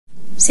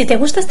Si te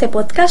gusta este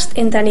podcast,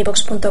 entra en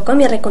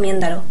iVoox.com y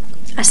recomiéndalo.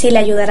 Así le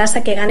ayudarás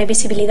a que gane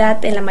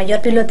visibilidad en la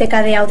mayor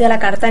biblioteca de audio a la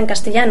carta en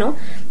castellano,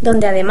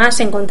 donde además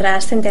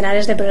encontrarás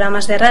centenares de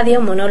programas de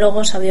radio,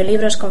 monólogos,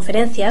 audiolibros,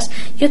 conferencias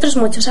y otros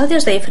muchos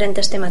audios de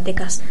diferentes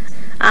temáticas.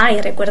 Ah, y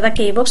recuerda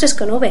que iVoox es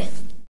con V.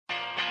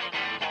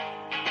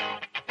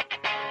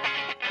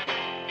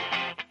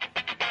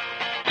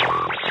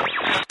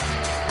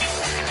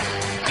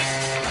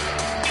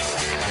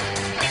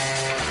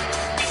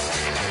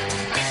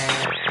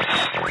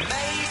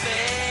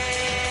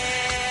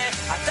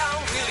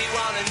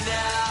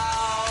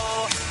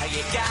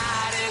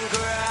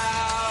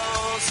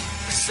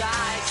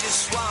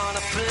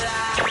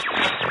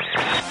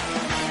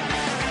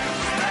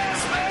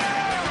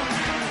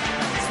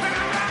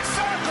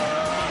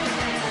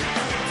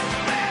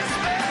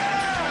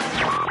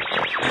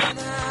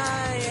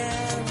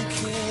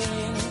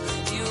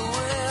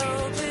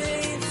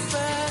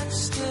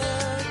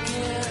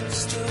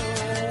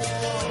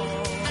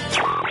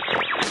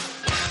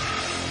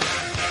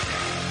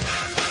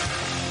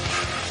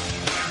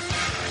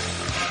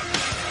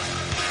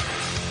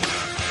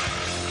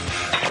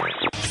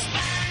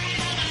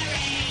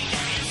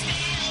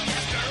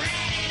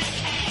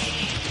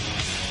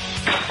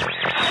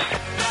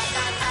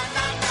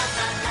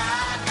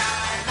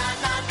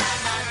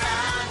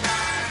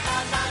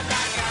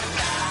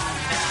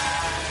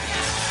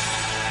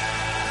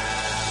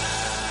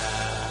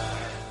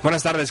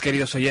 Buenas tardes,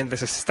 queridos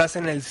oyentes. Estás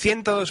en el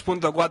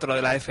 102.4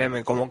 de la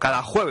FM. Como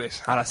cada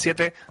jueves a las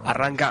 7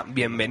 arranca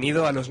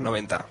Bienvenido a los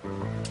 90.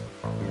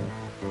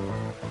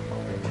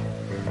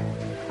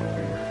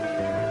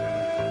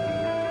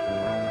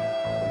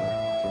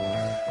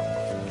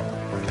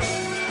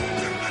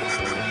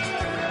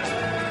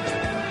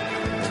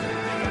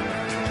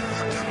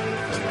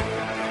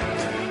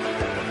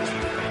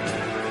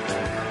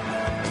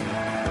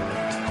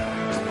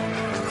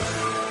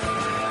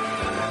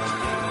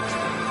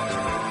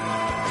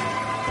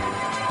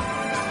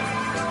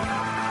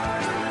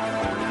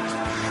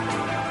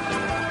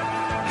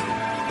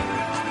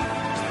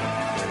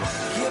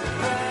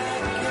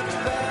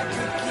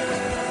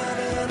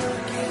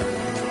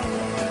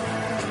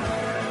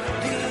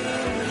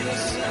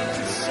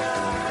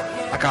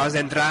 Acabas de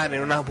entrar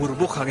en una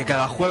burbuja que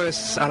cada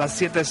jueves a las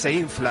 7 se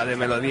infla de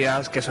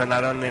melodías que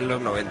sonaron en los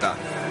 90.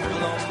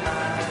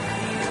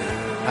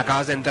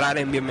 Acabas de entrar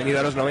en Bienvenido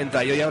a los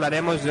 90 y hoy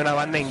hablaremos de una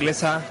banda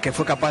inglesa que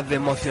fue capaz de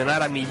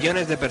emocionar a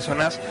millones de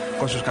personas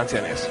con sus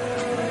canciones.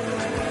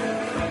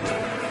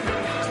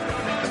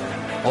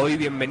 Hoy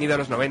Bienvenido a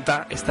los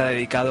 90 está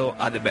dedicado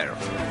a The Verve.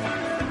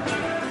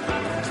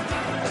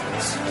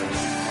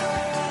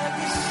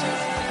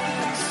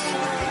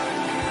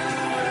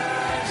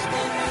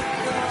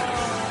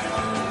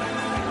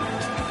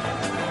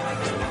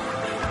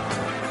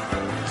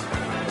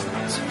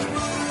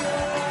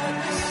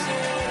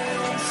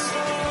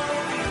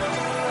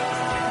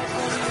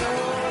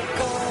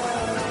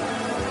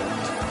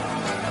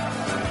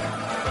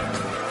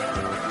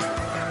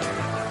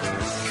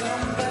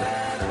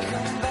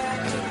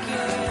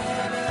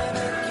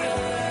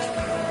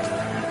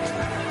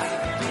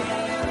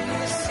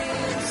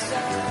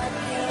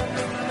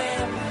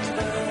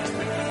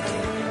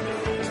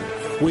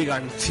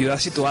 Wigan, ciudad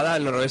situada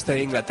al noroeste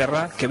de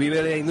Inglaterra, que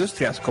vive de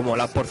industrias como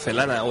la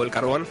porcelana o el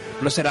carbón,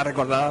 no será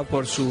recordada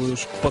por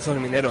sus pozos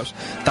mineros,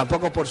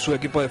 tampoco por su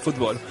equipo de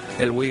fútbol,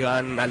 el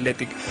Wigan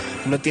Athletic.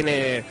 No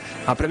tiene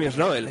a premios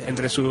Nobel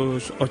entre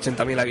sus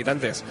 80.000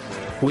 habitantes.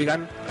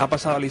 Wigan ha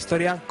pasado a la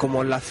historia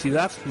como la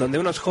ciudad donde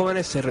unos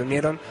jóvenes se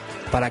reunieron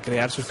para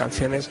crear sus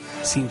canciones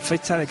sin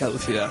fecha de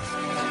caducidad.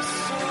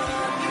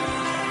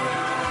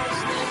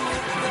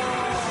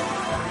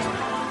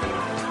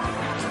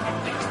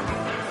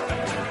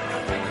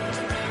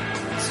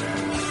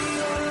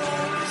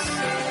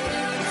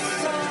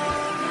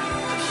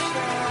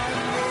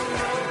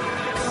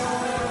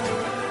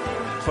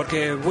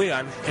 Porque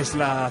Wigan es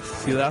la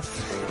ciudad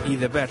y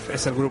The Verve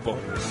es el grupo.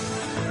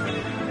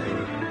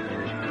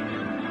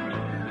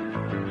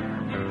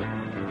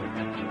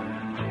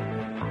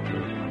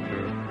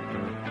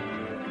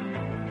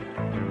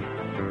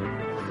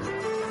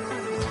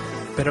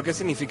 ¿Pero qué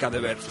significa The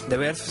Verve? The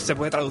Verve se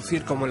puede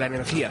traducir como la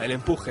energía, el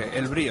empuje,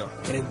 el brío,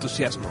 el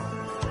entusiasmo.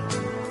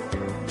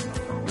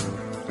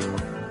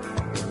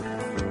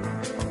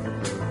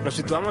 Nos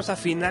situamos a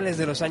finales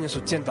de los años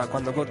 80,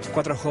 cuando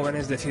cuatro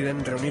jóvenes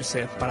deciden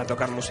reunirse para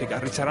tocar música.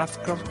 Richard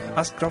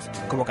Ashcroft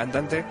como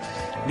cantante,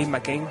 Nick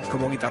McCain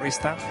como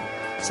guitarrista,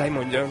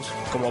 Simon Jones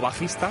como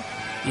bajista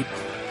y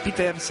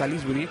Peter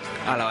Salisbury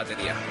a la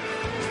batería.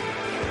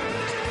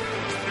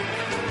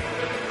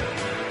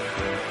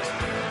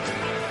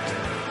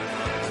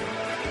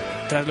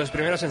 Tras los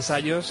primeros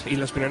ensayos y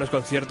los primeros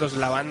conciertos,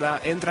 la banda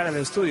entra en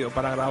el estudio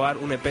para grabar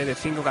un EP de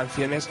 5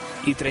 canciones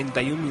y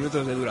 31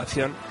 minutos de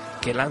duración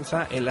que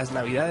lanza en las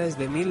Navidades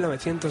de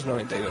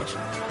 1992.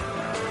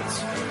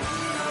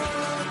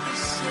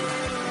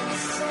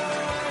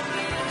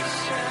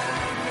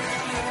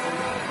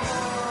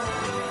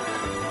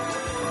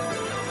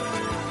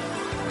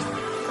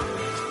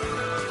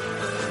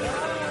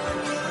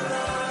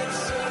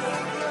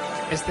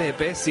 Este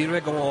EP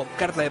sirve como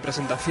carta de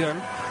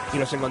presentación y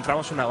nos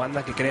encontramos una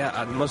banda que crea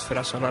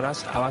atmósferas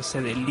sonoras a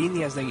base de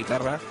líneas de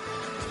guitarra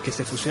que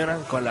se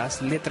fusionan con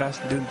las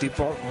letras de un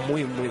tipo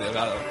muy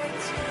delgado.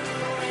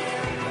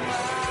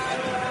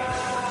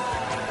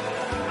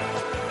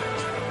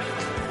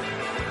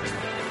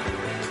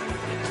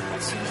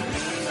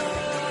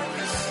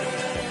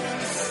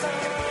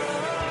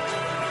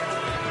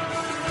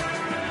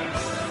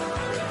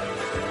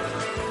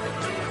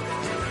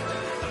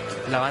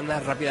 La banda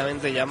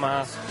rápidamente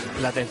llama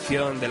la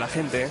atención de la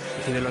gente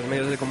y de los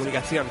medios de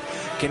comunicación,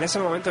 que en ese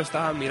momento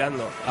estaban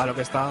mirando a lo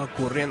que estaba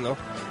ocurriendo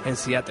en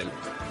Seattle.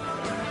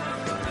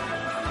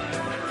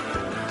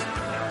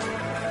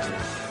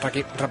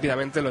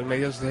 Rápidamente los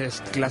medios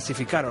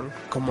desclasificaron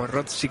como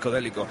rock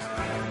psicodélico.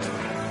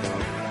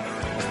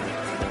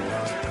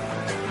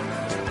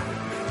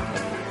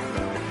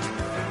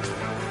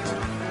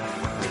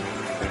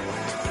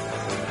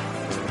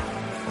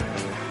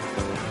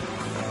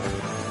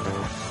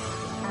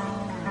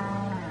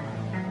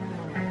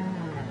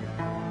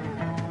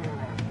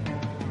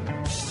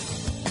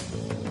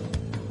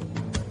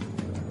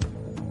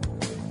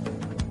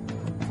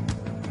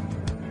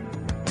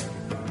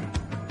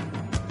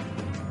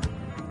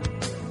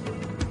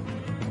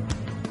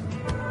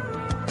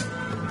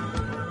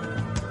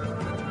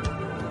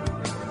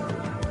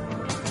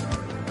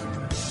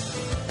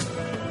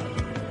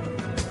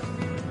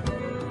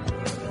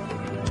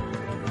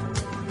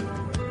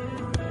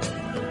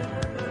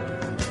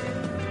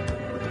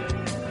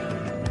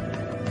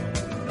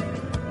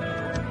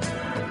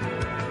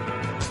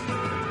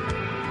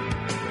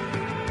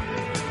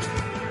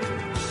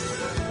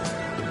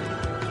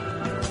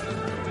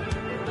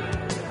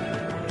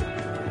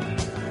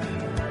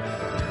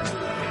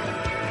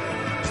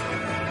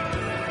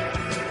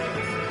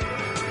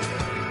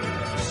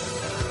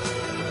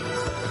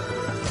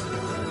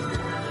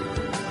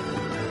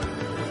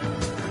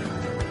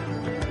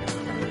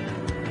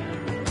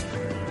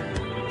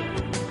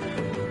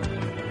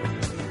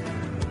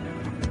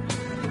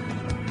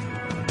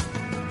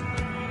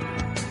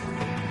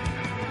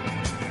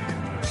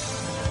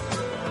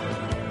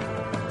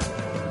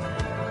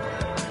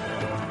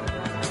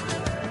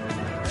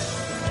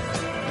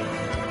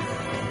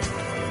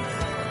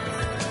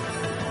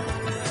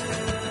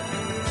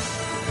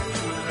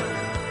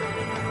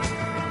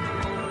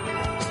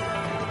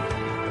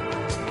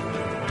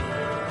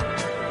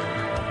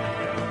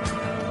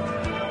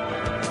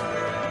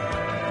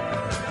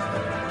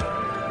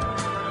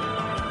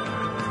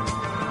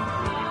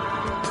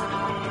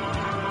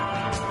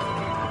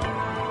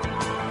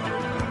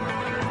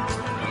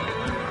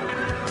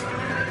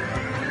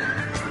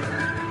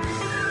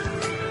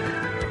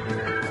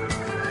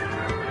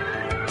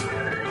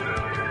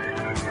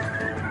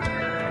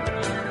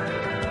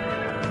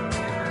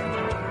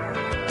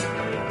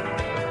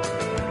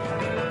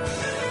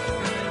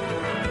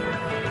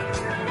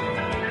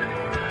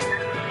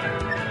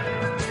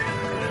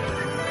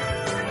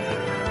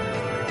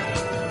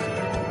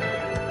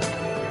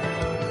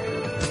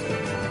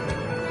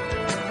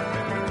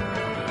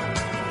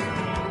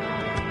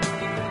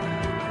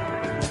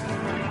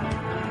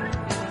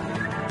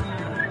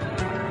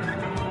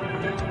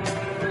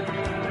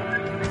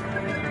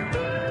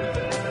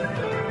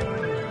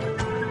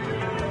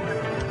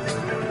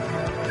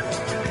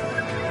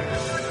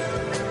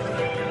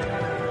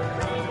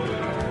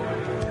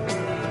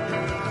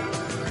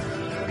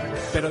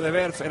 Pero The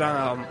Verve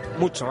era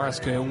mucho más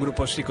que un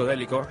grupo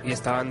psicodélico y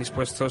estaban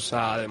dispuestos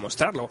a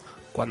demostrarlo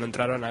cuando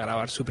entraron a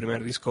grabar su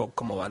primer disco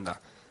como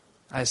banda.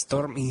 A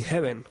Storm in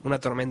Heaven, una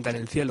tormenta en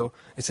el cielo,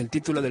 es el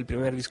título del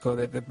primer disco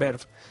de The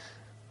Verve.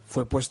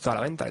 Fue puesto a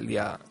la venta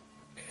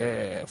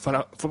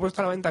fue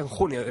puesto a la venta en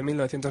junio de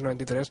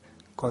 1993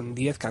 con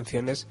 10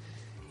 canciones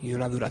y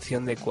una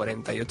duración de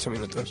 48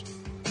 minutos.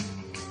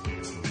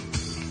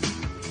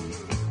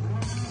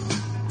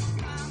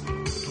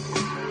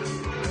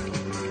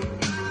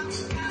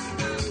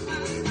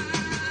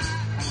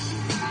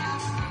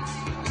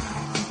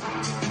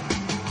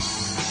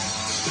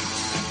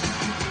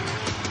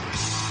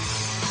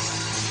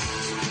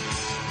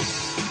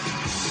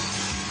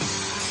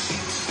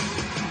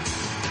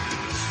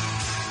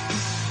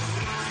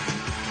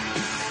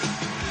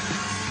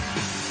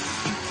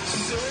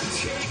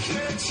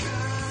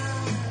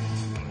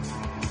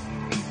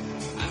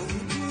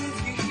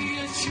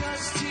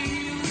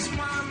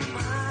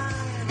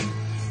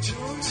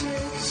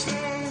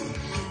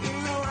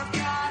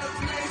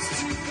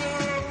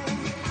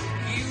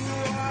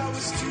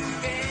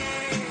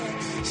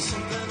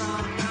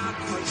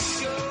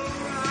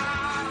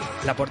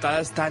 La portada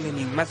es tan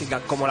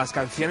enigmática como las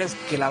canciones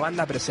que la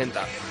banda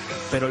presenta,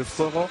 pero el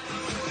fuego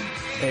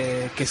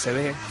que se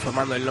ve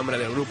formando el nombre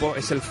del grupo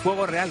es el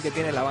fuego real que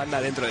tiene la banda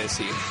dentro de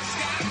sí.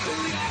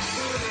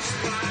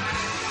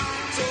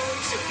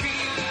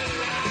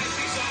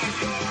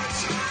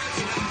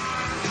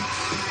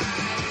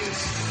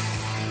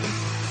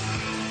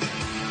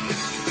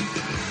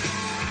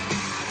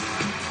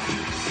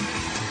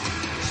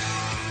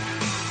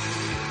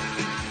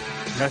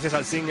 Gracias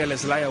al single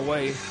Slide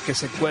Away, que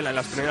se cuela en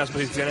las primeras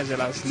posiciones de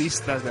las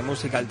listas de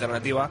música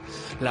alternativa,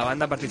 la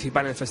banda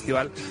participa en el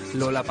festival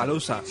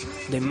Lollapalooza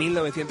de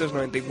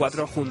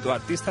 1994 junto a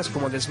artistas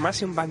como The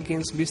Smashing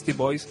Pumpkins, Beastie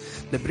Boys,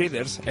 The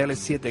Breeders,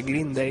 L7,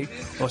 Green Day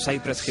o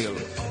Cypress Hill.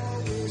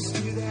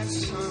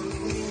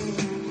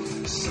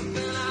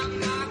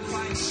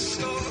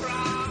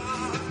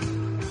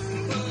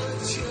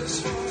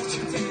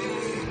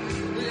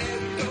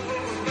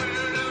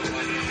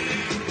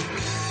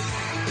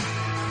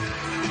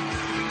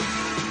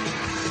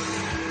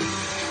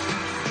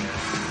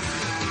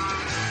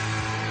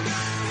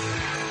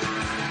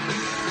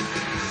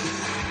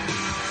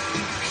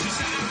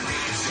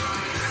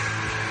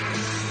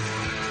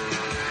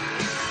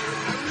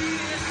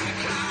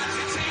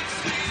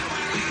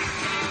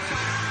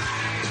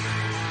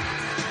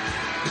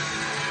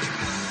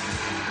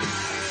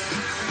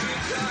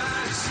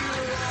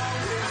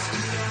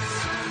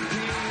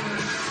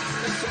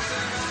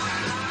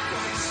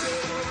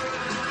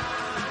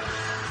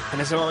 En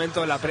ese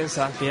momento la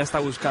prensa, que ya está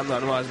buscando a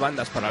nuevas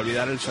bandas para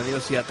olvidar el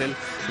sonido Seattle,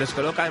 les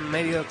coloca a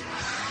medio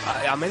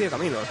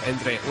camino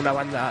entre una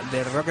banda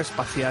de rock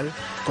espacial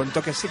con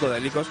toques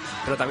psicodélicos,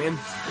 pero también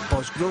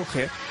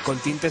post-grunge con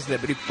tintes de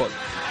Britpop.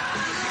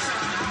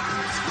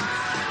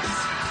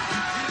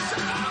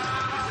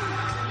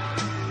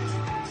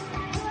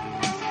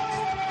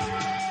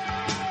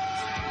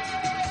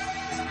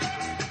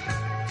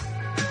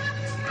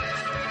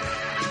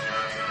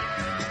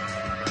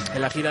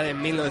 En la gira de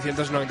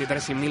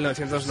 1993 y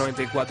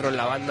 1994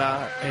 la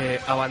banda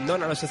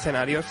abandona los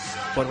escenarios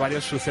por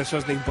varios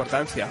sucesos de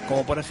importancia,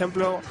 como por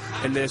ejemplo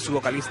el de su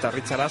vocalista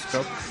Richard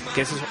Ashcroft,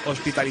 que es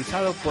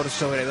hospitalizado por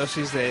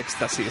sobredosis de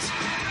éxtasis.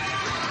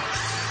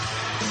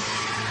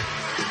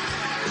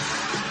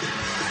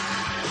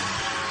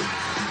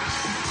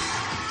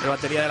 El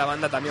batería de la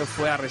banda también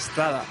fue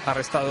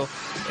arrestado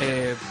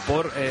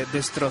por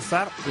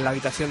destrozar la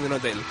habitación de un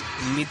hotel.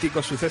 Un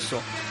mítico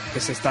suceso que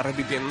se está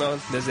repitiendo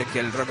desde que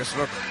el rock es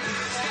rock.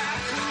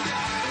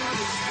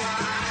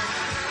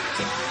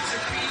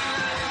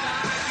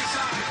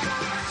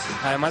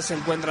 Además se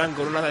encuentran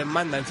con una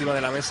demanda encima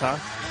de la mesa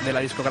de la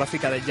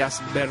discográfica de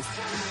jazz Verve,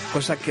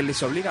 cosa que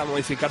les obliga a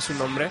modificar su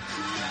nombre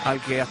al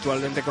que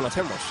actualmente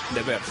conocemos,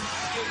 de Verve.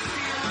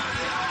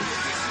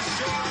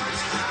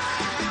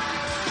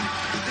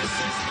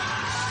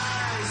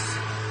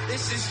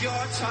 This is your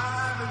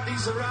time and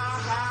these are our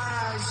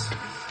highs.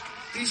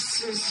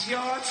 This is your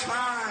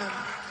time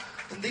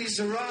and these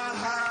are our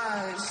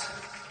highs.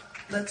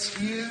 Let's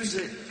use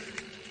it.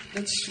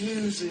 Let's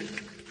use it.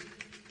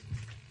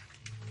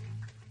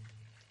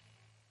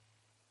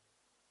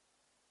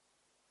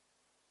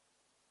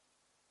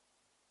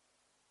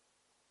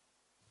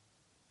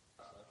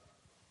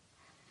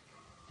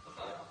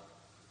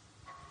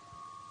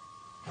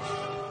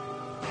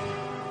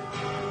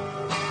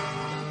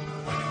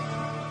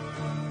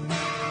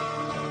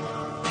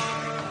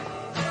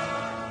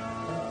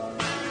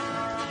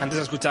 Antes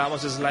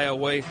escuchábamos Slide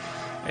Away,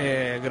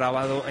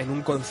 grabado en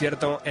un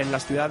concierto en la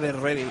ciudad de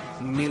Reading,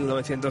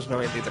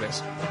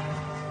 1993.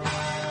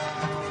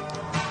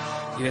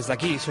 Y desde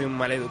aquí, soy un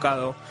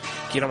maleducado,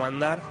 quiero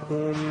mandar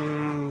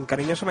un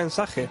cariñoso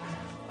mensaje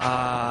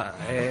a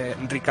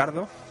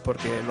Ricardo,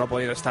 porque no ha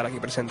podido estar aquí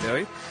presente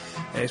hoy.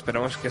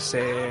 Esperamos que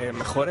se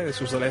mejore de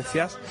sus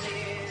dolencias.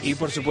 Y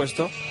por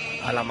supuesto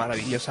a la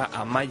maravillosa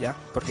Amaya,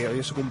 porque hoy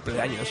es su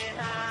cumpleaños.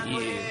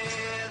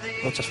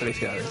 Y muchas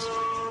felicidades.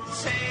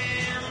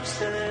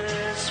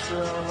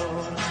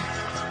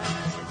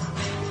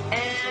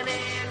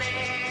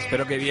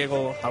 Espero que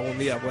Diego algún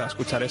día pueda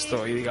escuchar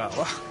esto y diga,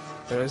 ¡guau!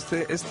 Pero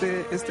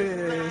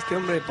este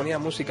hombre ponía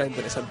música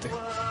interesante.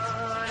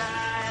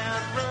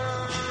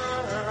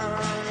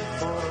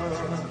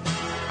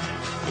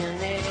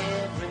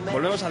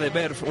 Volvemos a The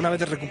Verve. Una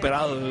vez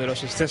recuperado de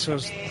los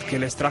excesos que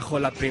les trajo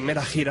la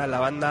primera gira, la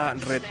banda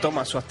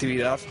retoma su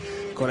actividad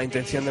con la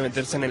intención de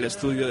meterse en el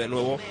estudio de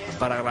nuevo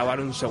para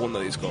grabar un segundo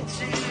disco.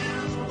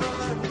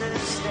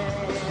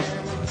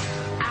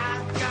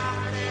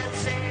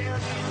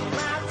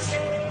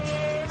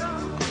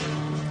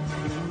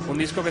 Un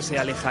disco que se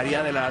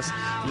alejaría de las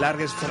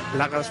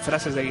largas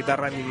frases de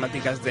guitarra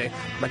enigmáticas de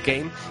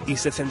McCain y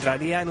se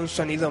centraría en un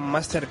sonido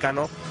más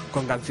cercano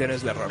con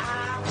canciones de rock.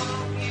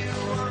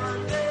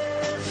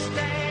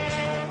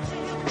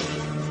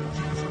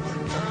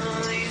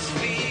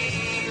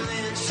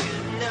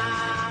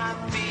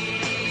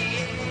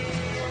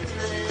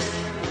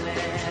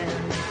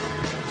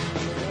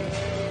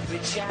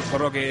 Por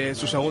lo que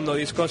su segundo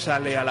disco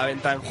sale a la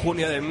venta en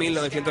junio de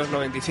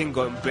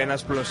 1995, en plena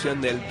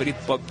explosión del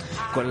Britpop,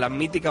 con la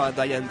mítica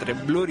batalla entre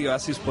Blur y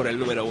Oasis por el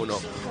número 1.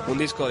 Un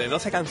disco de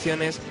 12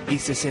 canciones y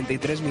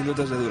 63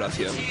 minutos de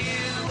duración.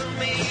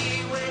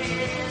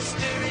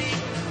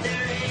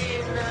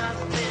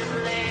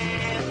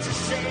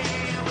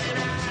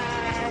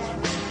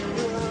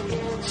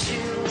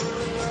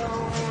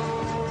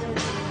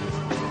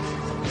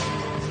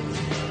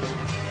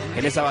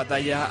 En esa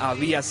batalla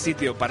había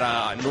sitio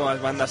para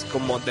nuevas bandas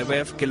como The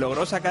Verve, que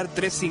logró sacar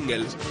 3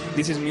 singles,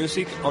 This Is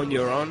Music, On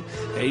Your Own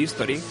e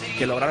History,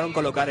 que lograron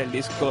colocar el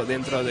disco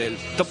dentro del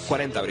Top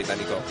 40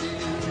 británico.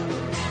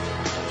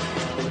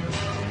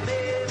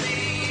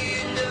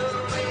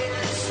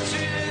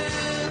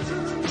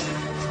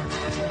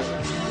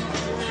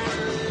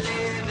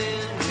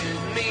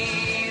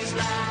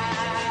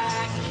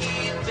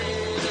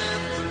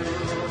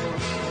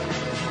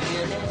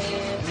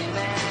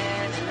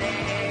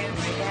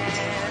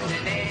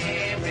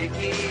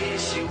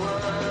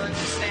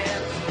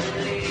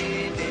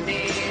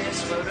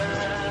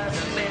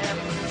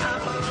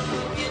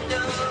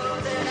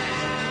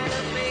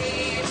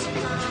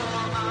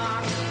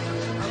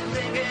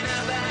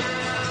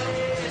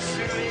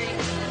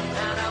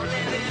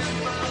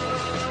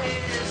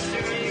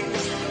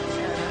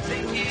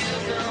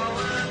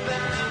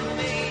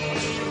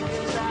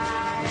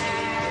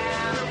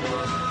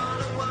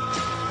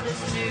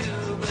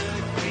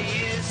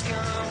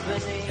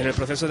 En el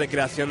proceso de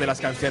creación de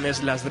las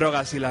canciones, las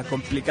drogas y la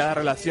complicada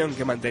relación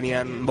que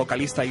mantenían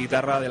vocalista y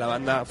guitarra de la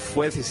banda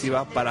fue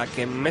decisiva para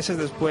que meses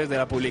después de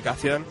la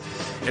publicación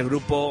el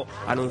grupo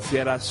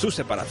anunciara su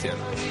separación.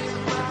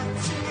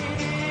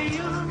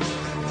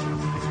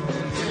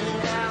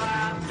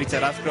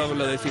 Richard Ashcroft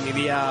lo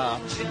definiría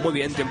muy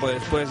bien tiempo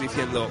después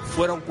diciendo: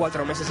 fueron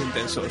 4 meses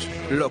intensos,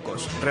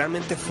 locos,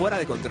 realmente fuera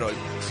de control,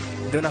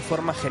 de una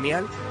forma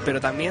genial, pero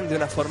también de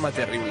una forma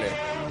terrible.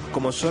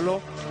 Como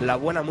solo la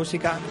buena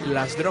música,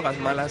 las drogas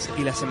malas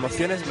y las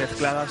emociones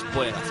mezcladas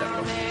pueden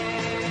hacerlo.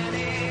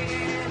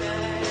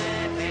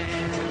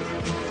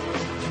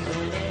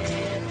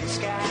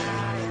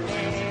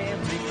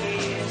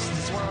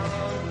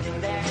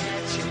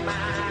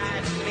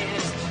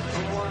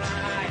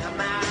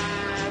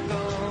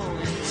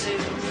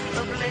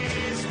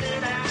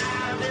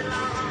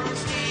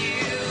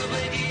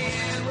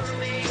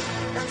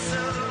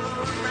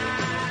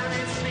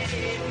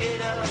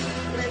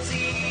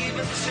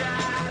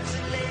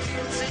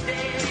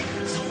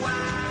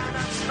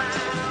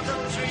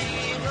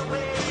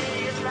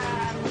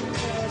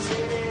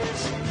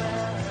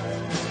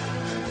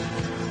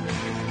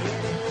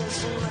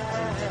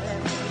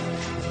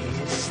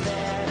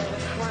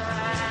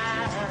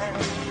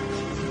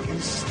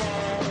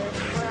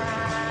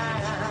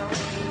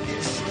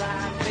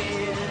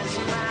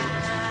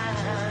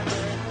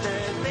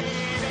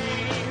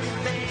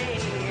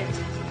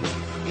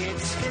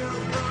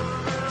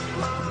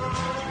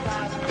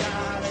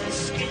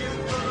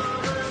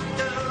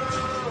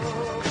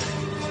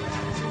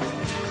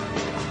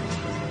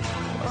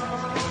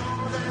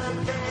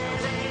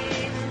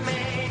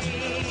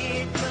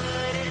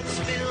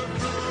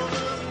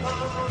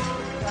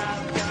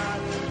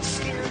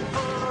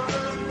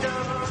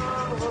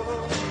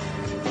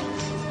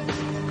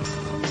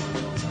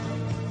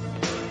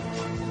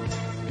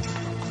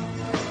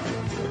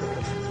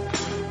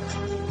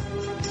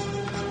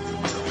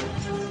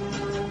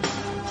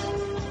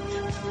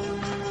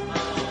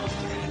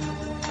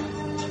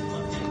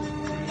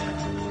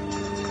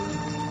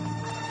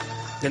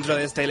 Dentro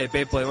de este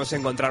LP podemos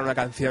encontrar una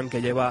canción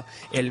que lleva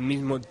el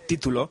mismo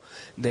título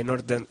de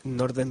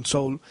Northern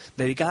Soul,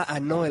 dedicada a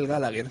Noel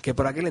Gallagher, que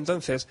por aquel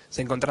entonces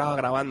se encontraba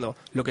grabando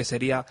lo que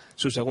sería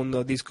su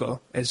segundo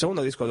disco, el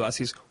segundo disco de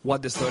Oasis, What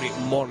the Story,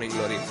 Morning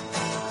Glory.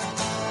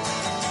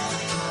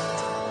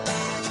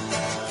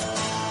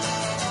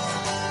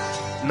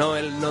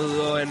 Noel no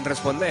dudó en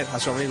responder a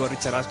su amigo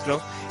Richard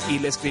Ashcroft y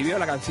le escribió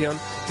la canción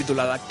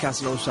titulada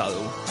Cast No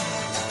Shadow.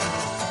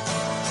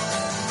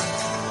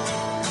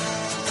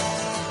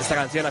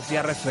 Esta canción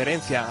hacía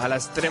referencia a la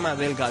extrema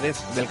delgadez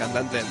del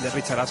cantante de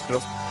Richard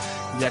Ashcroft,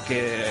 ya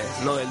que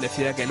Noel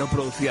decía que no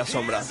producía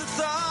sombra.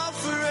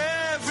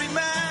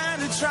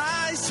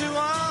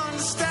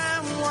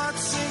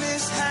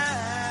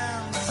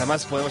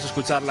 Además podemos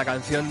escuchar la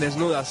canción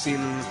desnuda sin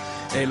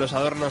los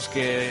adornos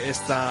que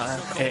está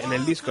en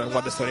el disco, en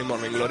What the Story,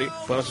 Morning Glory.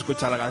 Podemos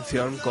escuchar la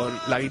canción con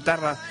la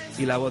guitarra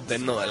y la voz de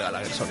Noel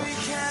Gallagher solo.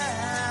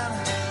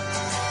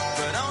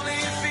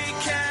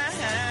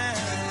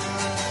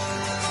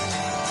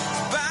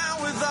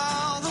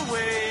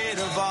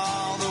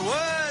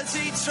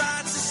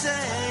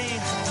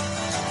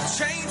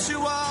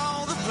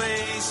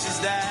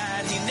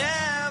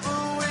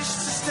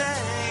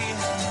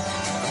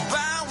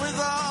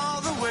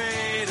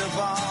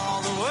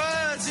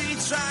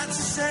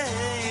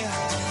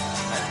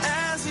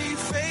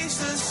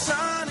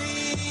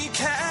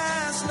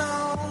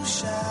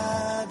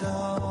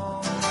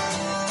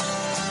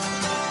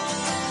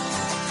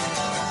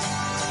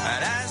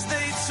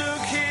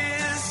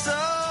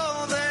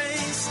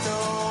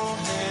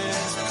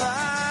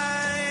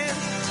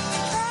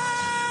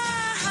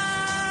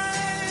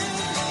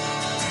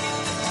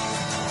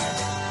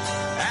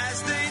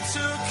 As they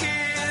took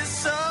his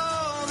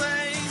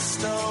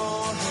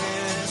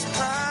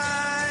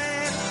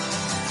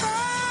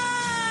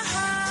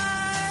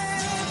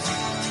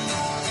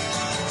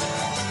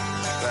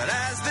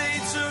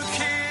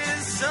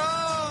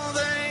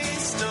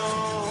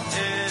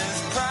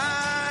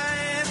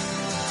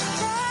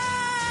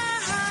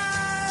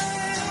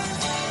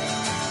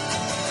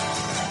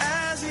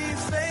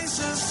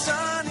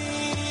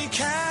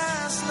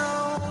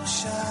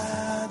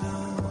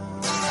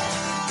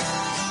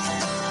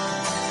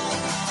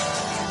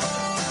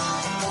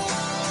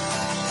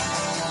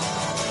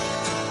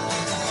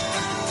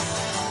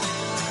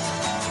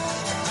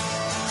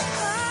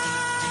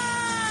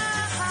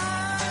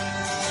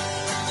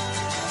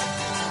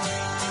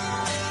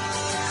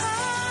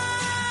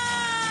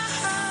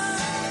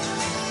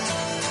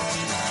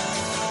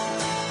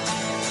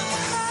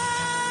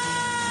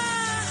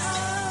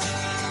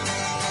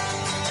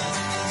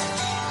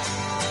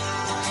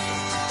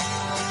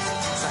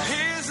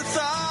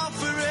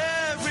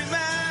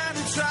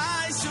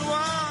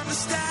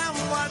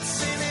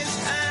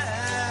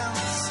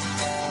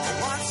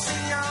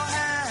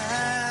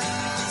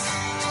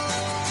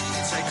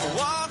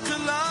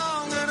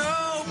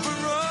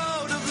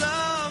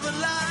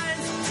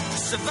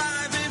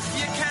Survive if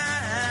you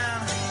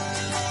can,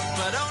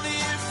 but only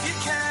if you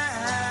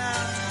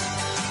can.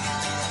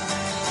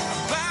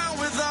 Bound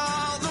with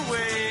all the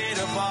weight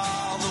of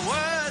all the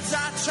words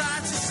I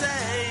tried to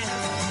say.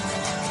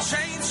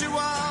 Chain to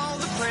all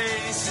the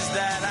places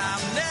that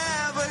I'm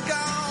never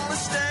gonna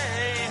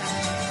stay.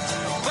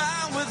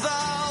 Bound with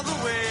all the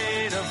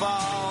weight of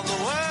all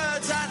the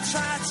words I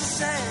tried to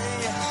say.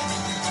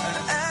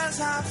 And as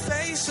I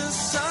face the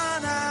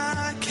sun,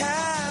 I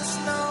cast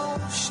no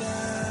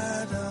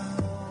shadow.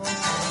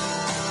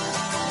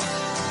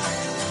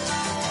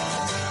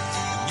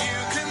 You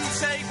can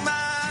take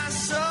my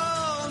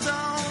soul,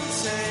 don't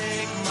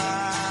take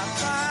my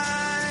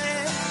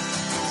pride.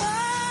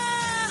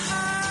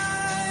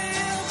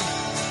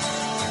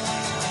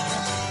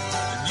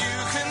 You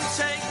can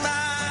take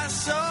my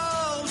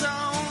soul,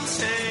 don't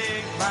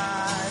take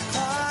my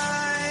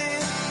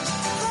pride.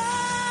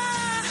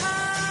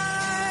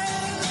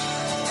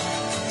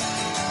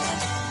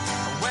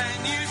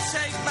 When you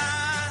take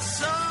my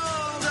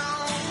soul,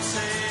 don't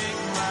take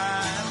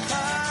my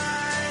pride.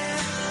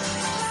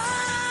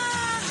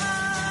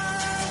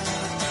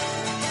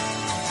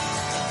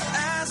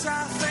 As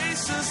I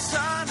face the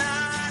sun,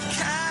 I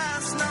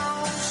cast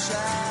no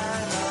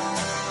shadow.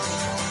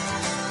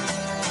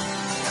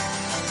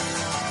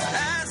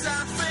 As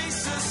I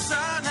face the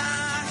sun,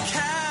 I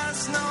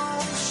cast no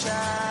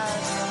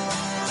shadow.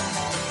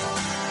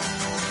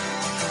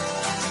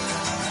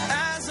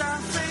 As I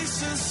face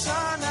the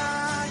sun,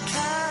 I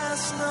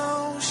cast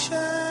no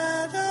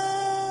shadow.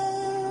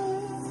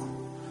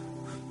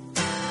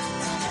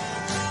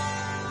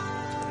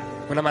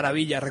 Una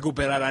maravilla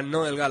recuperar a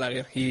Noel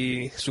Gallagher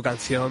y su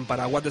canción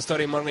para What the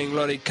Story Morning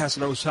Glory Cast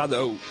No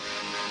Shadow.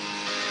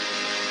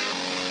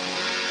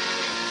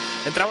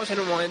 Entramos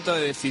en un momento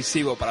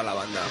decisivo para la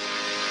banda.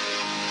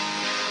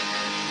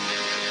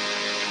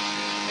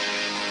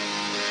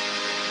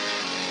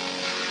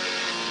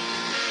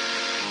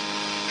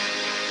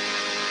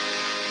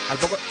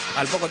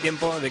 Al poco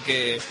tiempo de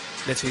que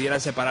decidieran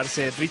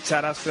separarse,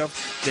 Richard Ashcroft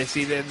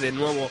decide de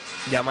nuevo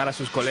llamar a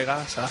sus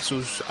colegas, a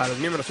los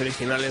miembros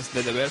originales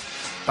de The Verve,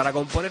 para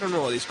componer un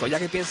nuevo disco, ya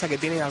que piensa que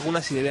tienen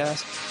algunas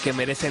ideas que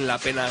merecen la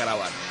pena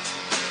grabar.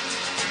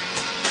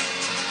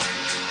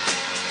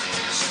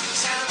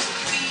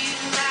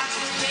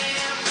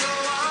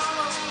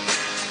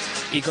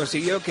 Y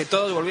consiguió que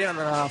todos volvieran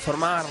a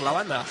formar la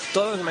banda,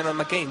 todos menos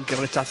McCain, que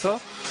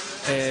rechazó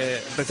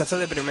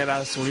de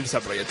primeras unirse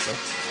al proyecto.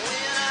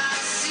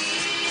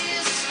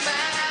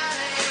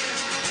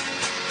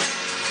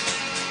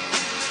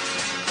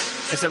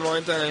 Es el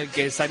momento en el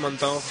que Simon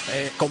Tong,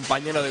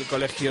 compañero del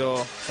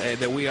colegio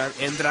de Wigan,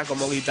 entra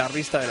como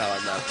guitarrista de la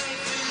banda.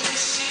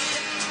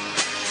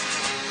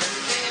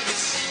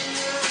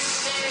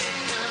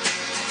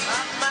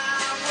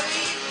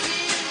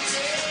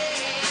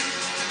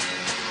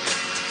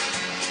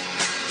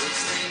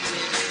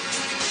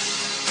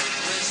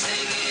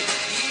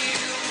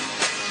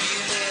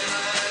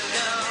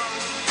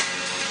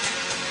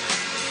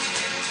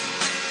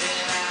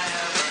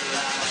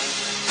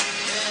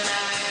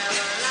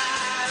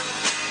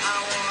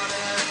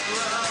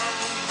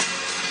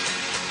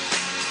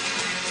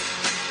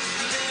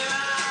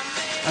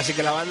 Así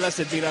que la banda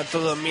se tira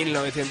todo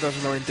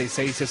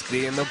 1996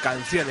 escribiendo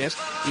canciones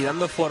y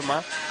dando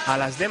forma a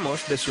las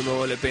demos de su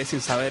nuevo LP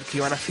sin saber que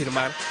iban a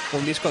firmar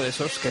un disco de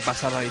esos que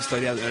pasan a la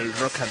historia del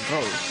rock and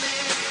roll.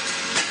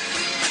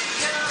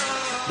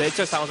 De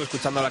hecho, estamos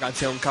escuchando la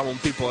canción Come On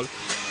People,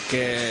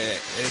 que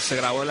se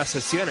grabó en las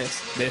sesiones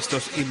de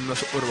estos himnos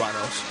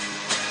urbanos.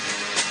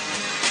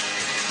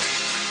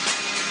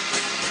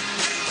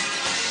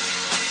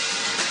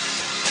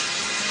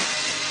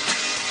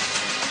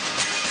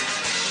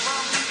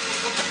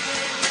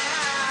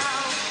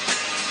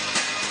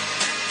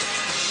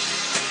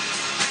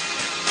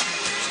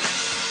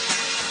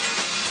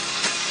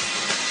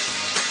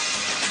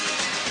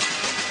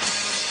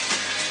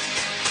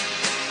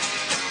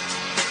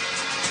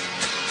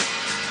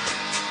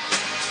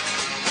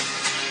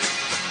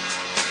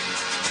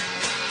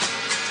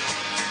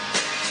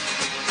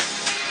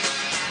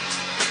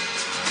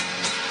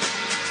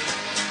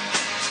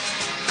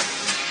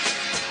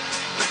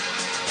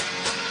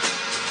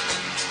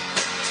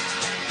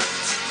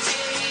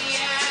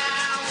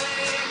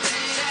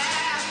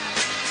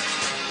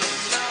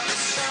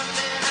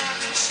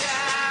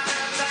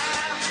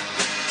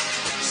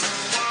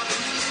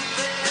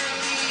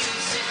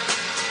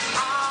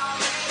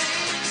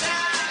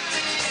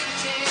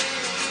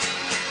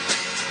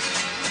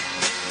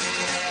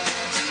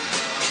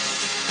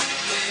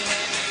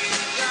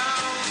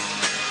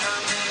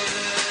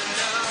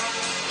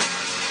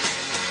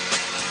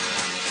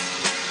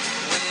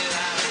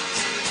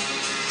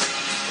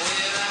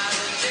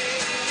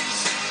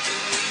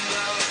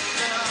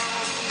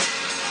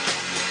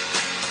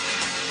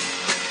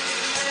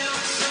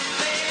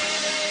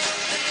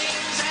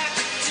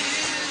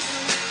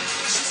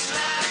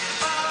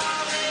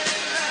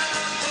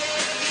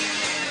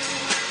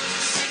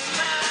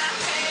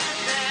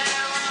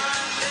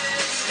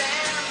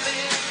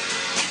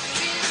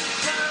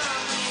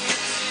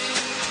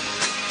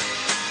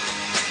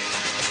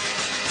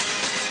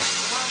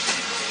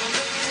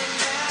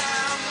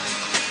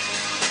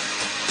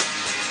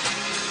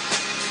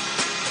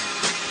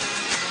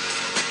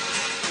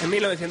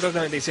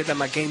 1997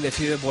 McCain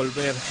decide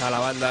volver a la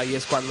banda y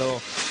es cuando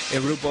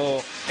el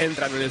grupo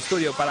entra en el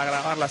estudio para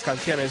grabar las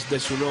canciones de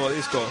su nuevo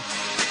disco.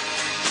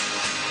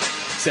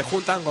 Se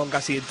juntan con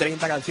casi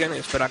 30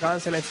 canciones, pero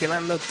acaban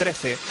seleccionando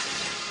 13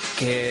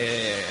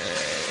 que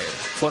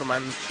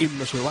forman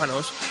himnos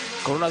urbanos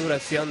con una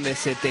duración de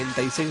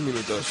 76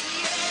 minutos.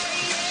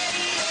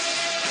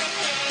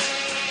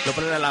 Lo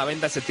ponen a la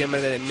venta en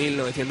septiembre de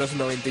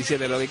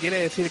 1997, lo que quiere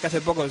decir que hace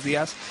pocos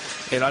días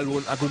el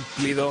álbum ha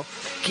cumplido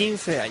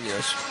 15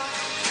 años.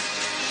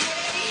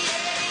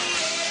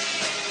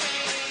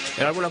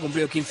 El álbum ha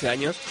cumplido 15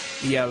 años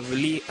y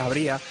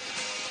abría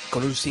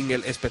con un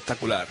single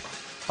espectacular.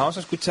 Vamos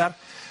a escuchar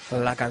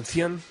la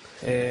canción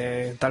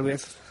tal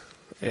vez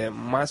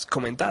más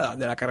comentada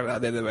de la carrera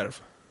de The Verve.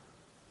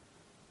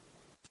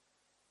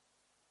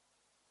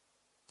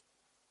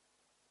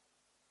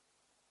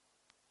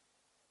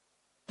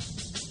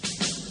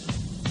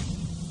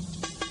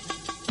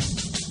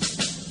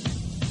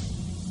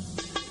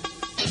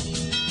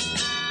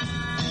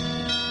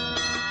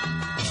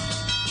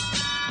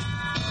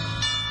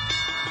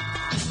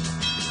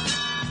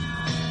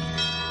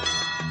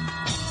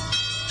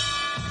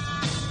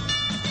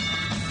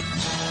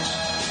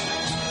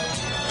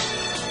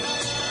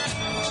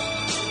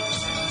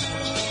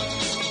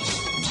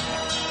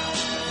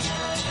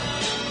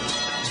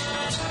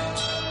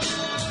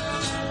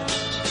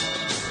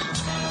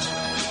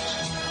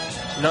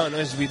 No, no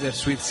es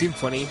Bittersweet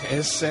Symphony,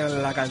 es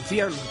la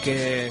canción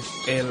que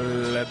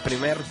el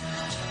primer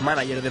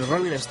manager del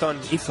Rolling Stone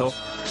hizo,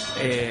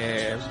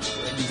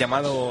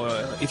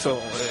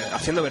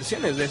 haciendo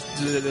versiones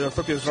de los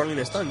propios Rolling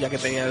Stone, ya que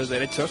tenía los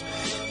derechos.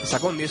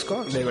 Sacó un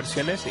disco de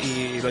versiones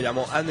y lo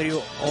llamó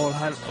Andrew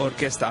Oldham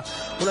Orchestra.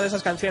 Una de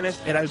esas canciones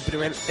era el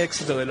primer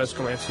éxito el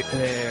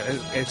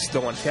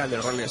éxito comercial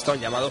del Rolling Stone,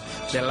 llamado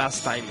The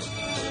Last Time.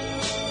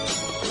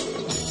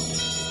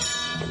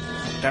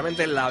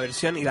 Realmente la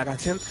versión y la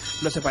canción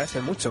no se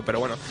parecen mucho, pero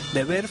bueno,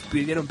 The Verve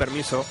pidieron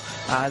permiso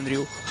a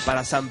Andrew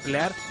para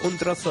samplear un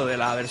trozo de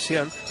la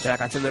versión de la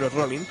canción de los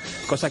Rolling,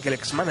 cosa que el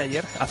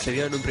ex-manager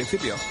accedió en un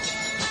principio.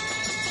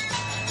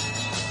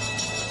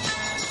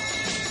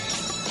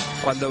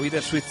 Cuando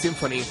Bittersweet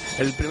Symphony,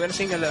 el primer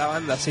single de la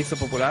banda, se hizo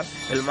popular,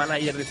 el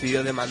manager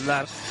decidió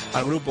demandar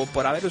al grupo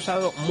por haber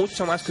usado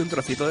mucho más que un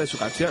trocito de su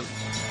canción.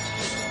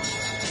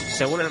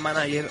 Según el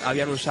manager,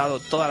 habían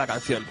usado toda la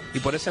canción y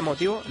por ese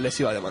motivo les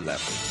iba a demandar.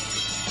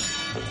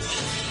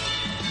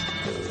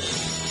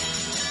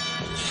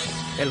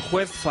 El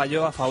juez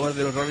falló a favor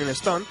de los Rolling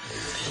Stone,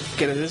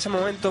 que desde ese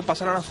momento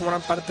pasaron a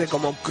formar parte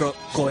como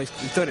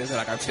coescritores de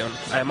la canción.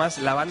 Además,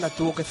 la banda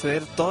tuvo que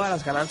ceder todas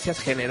las ganancias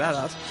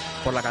generadas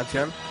por la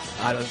canción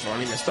a los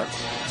Rolling Stone.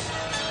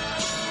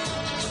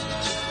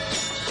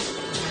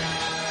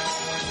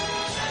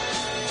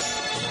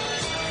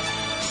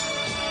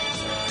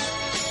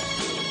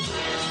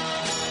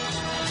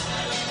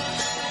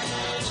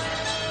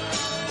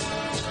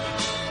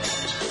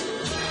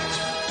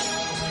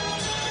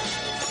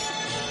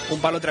 Un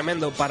palo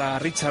tremendo para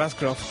Richard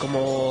Ashcroft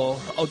como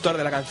autor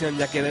de la canción,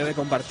 ya que debe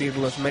compartir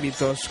los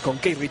méritos con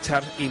Keith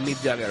Richards y Mick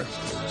Jagger.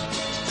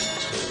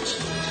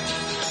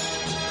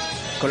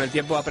 Con el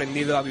tiempo ha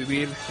aprendido a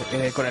vivir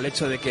con el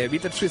hecho de que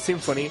Bittersweet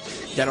Symphony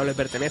ya no le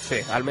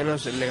pertenece, al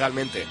menos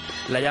legalmente.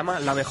 La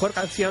llama la mejor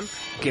canción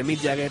que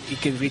Mick Jagger y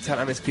Keith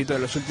Richards han escrito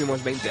en los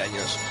últimos 20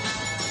 años.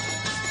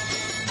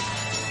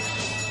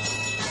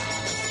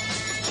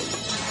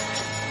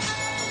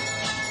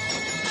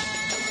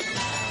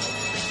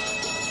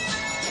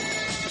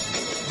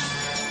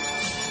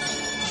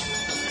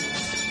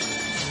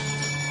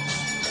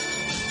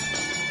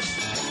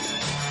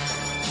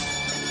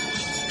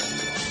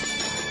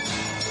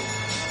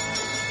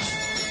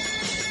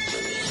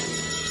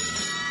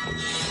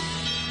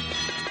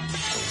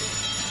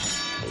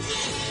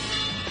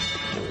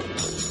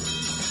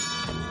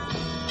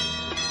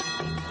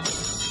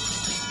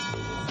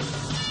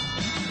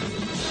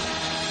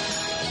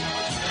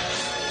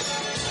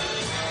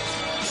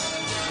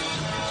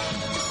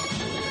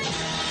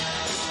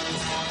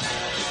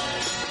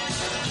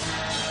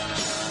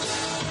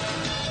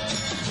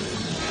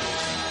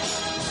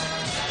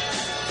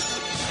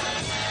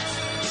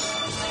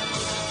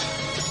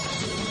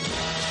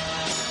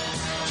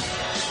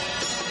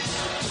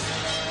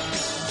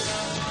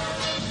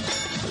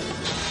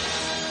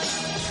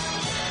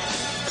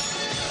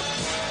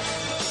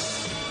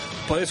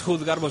 Podéis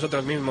juzgar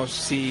vosotros mismos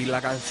si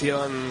la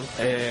canción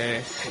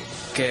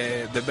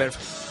que The Verve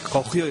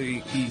cogió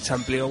y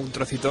sampleó un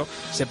trocito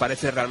se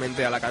parece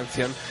realmente a la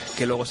canción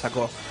que luego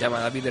sacó,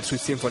 llamada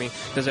Bittersweet Symphony.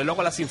 Desde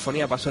luego la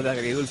sinfonía pasó de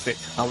agridulce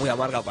a muy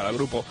amarga para el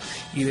grupo,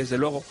 y desde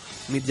luego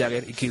Mick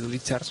Jagger y Keith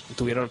Richards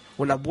tuvieron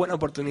una buena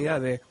oportunidad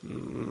de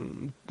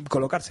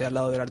colocarse al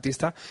lado del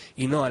artista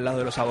y no al lado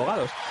de los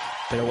abogados.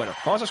 Pero bueno,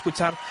 vamos a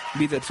escuchar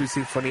Bittersweet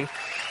Symphony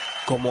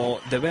como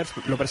The Verve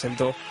lo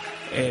presentó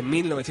en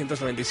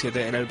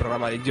 1997 en el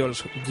programa de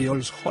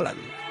Jules Holland.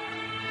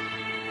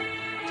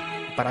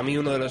 Para mí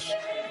uno de los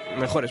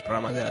mejores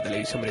programas de la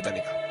televisión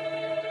británica.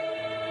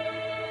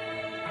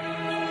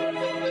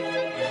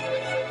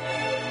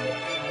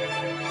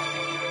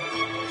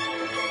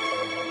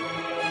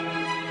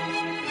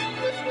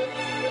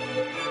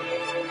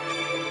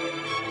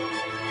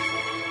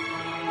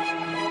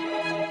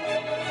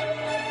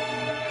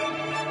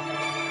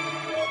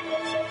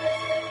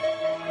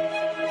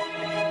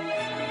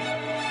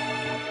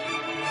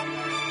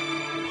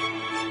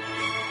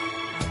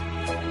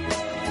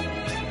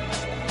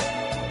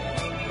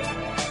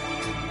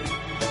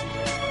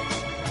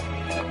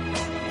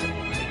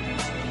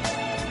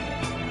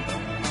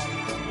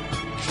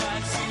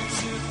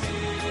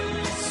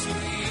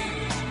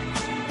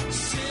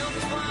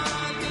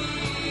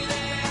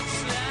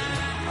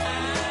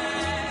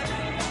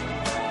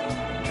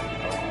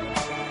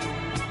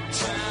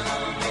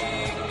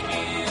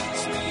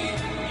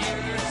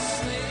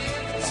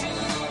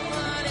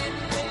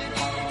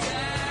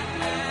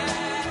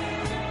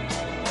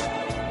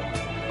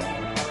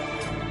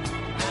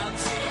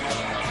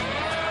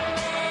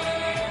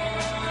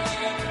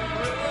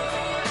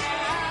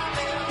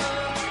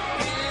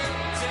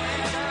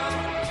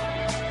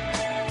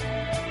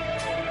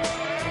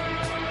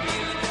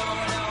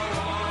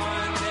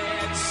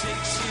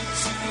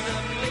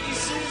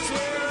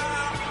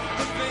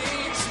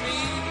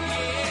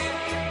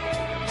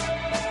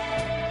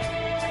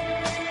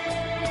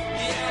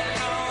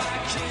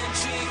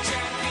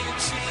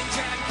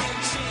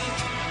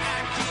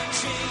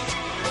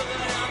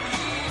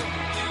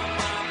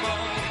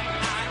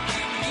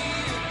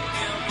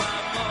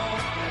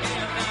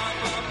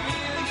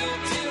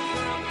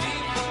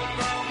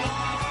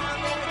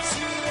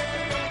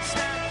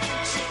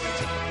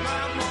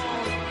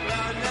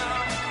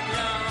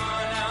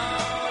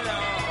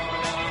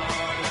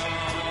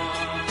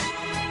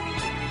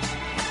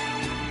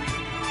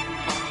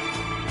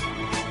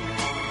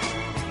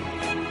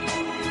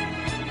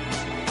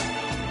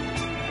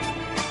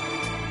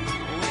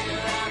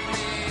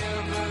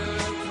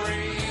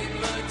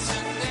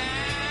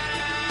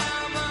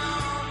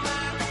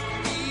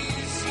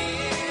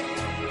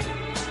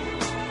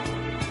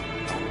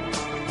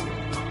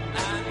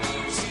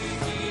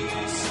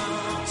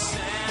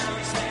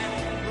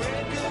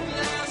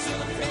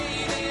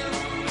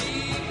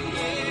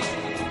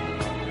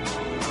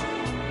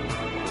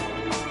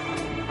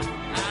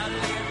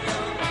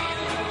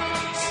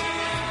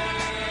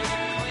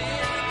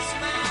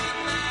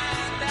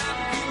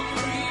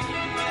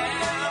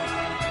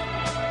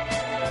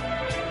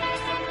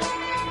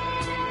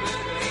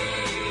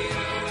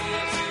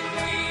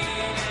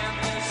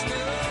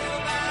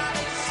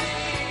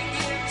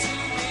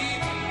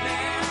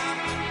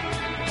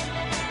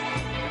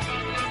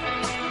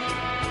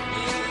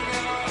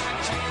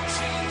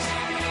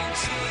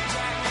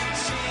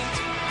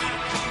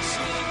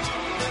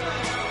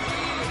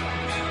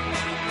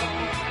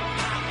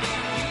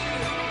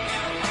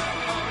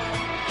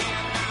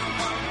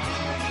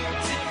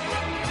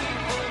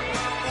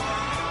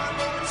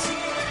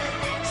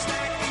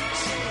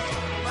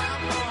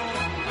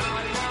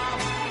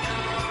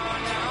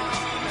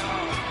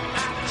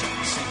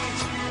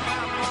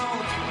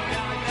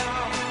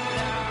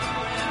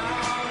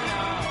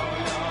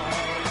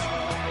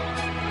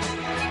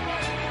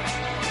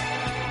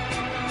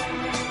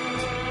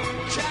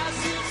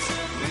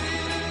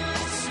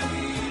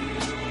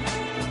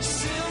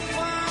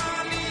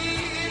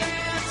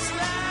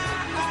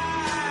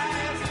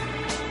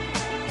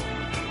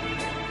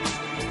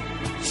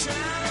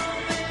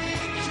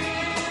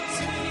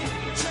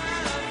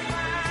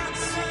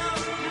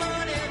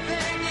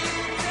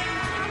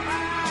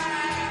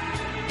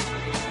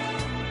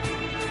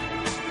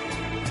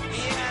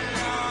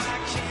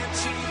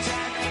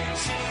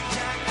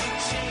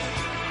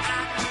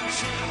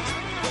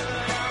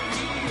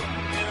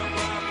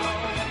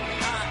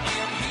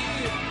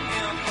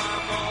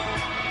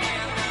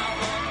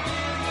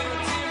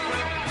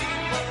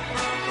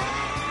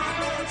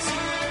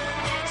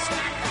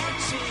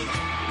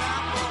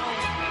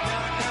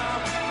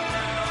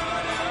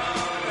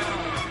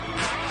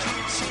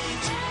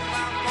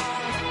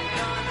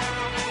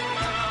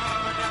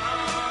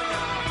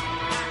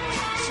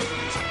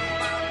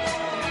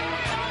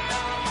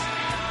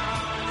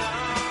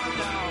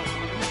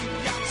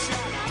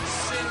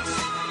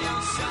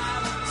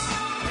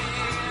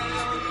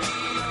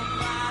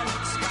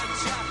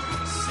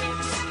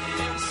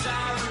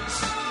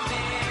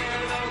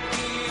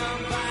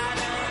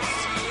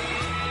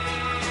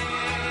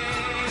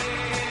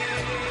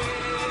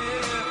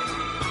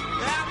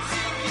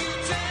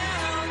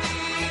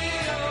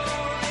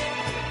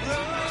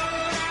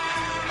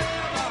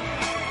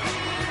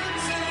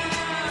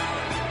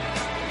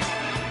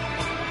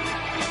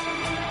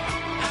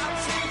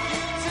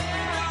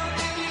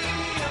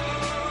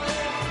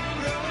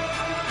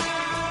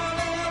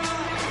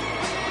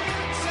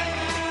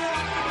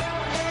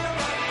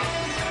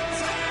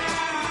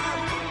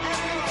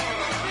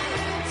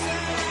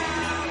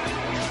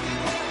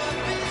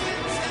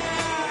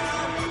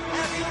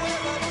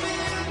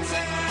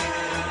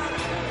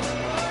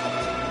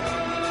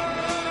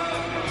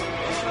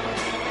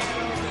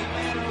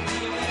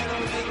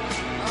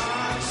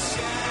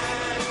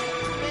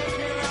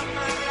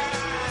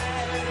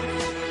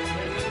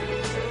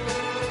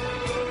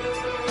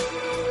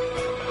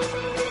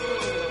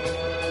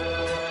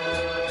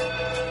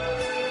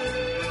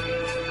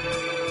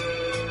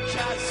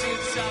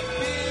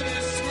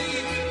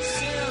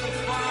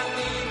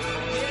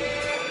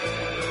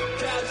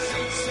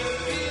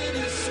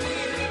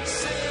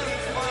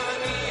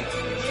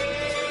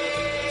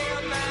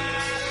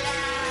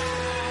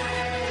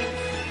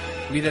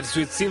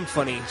 Bittersweet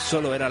Symphony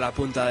solo era la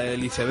punta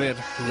del iceberg,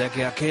 ya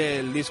que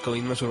aquel disco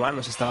Himnos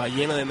Urbanos estaba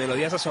lleno de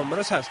melodías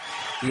asombrosas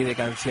y de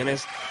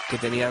canciones que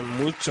tenían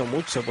mucho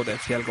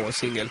potencial como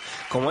single,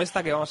 como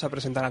esta que vamos a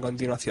presentar a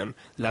continuación,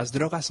 Las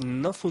drogas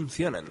no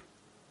funcionan.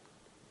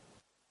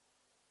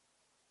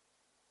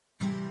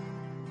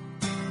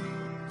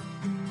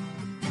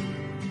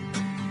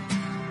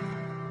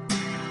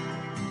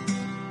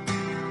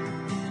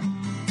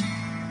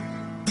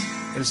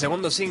 El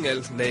segundo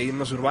single de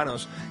Himnos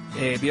Urbanos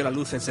vio la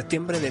luz en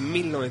septiembre de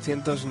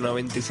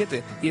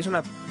 1997 y es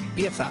una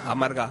pieza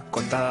amarga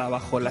contada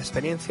bajo la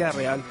experiencia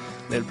real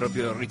del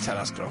propio Richard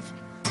Ashcroft.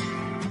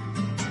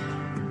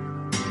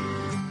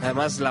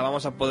 Además la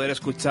vamos a poder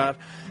escuchar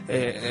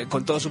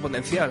con todo su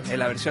potencial en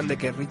la versión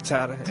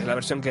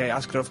que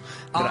Ashcroft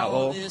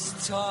grabó,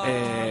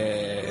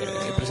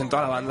 presentó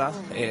a la banda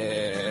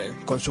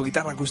con su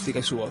guitarra acústica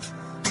y su voz.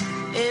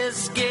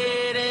 It's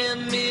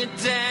getting me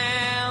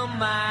down,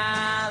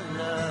 my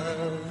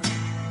love,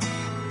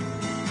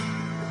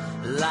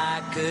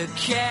 like a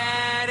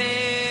cat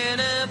in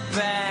a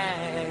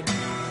bag,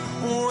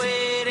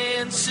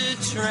 waiting to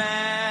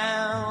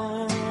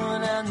drown.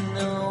 I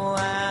know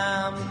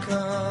I'm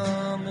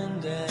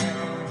coming down,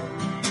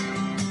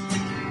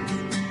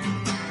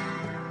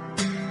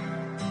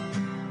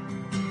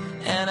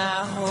 and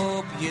I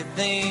hope you're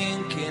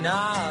thinking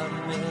of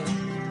me.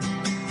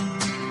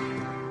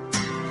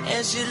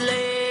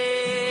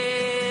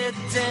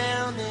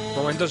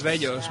 Momentos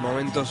bellos,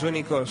 momentos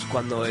únicos,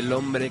 cuando el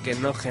hombre que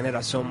no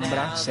genera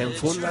sombra se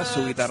enfunda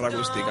su guitarra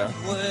acústica.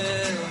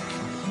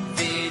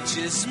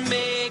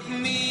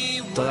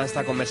 Toda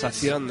esta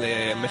conversación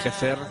de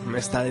envejecer me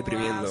está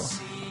deprimiendo.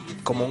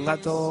 Como un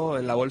gato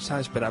en la bolsa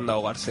esperando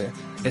ahogarse.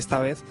 Esta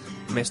vez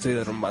me estoy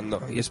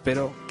derrumbando y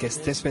espero que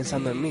estés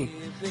pensando en mí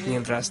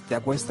mientras te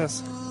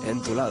acuestas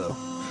en tu lado.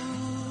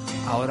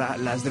 Ahora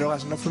las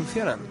drogas no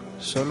funcionan,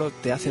 solo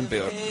te hacen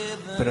peor,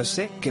 pero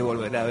sé que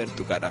volveré a ver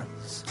tu cara.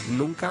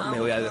 Nunca me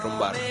voy a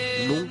derrumbar,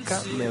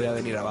 nunca me voy a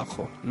venir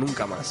abajo,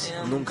 nunca más,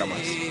 nunca más.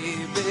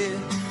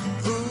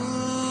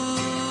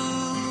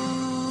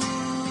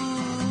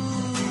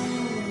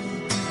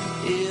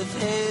 If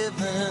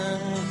heaven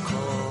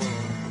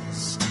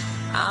calls,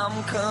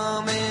 I'm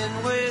coming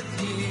with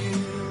you.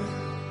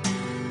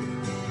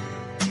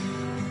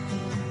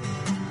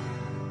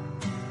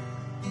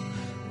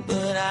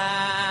 But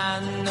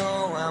I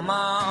know I'm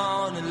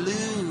on a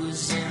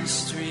losing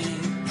streak.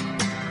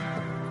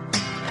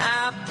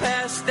 I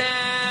passed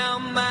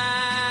down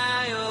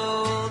my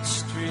old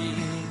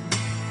street.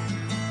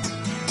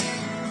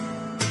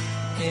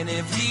 And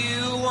if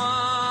you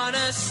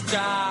wanna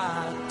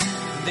start,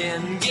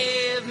 then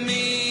give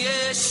me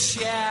a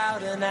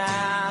shout and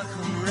I'll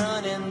come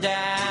running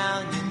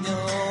down, you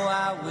know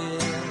I will.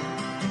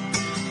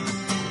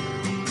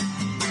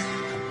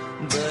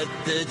 But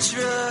the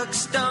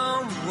drugs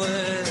don't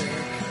work,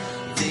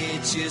 they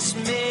just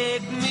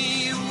make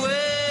me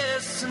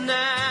worse. And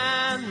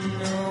I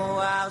know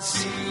I'll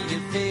see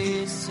your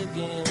face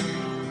again.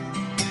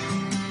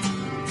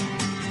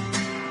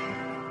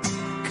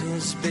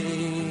 'Cause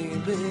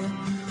baby,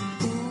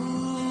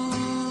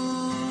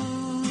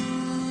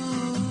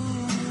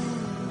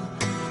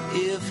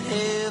 if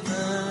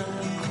heaven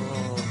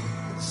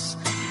calls,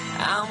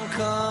 I'm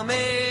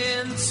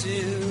coming to.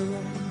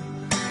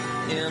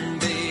 And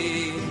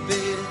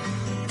baby,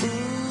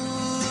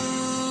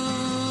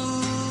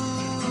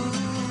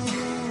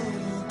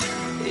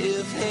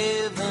 if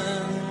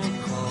heaven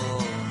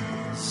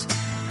calls,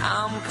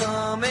 I'm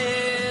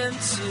coming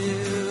to.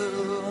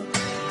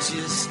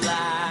 Just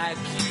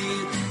like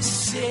you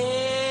said,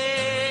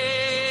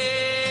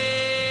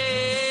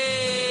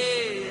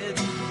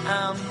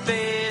 I'm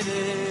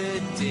better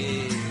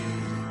dead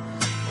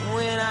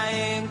when I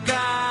ain't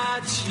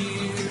got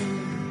you.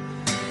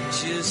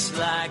 Just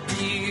like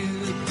you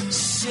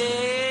said,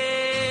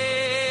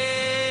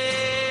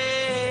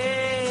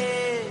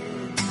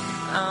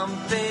 I'm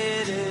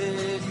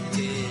better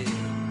dead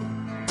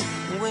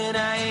when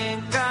I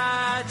ain't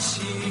got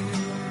you.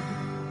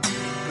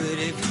 But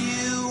if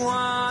you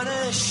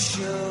wanna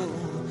show,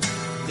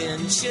 then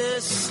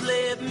just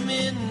let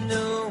me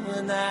know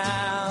and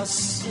I'll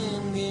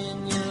sing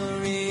in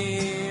your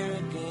ear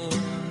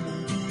again.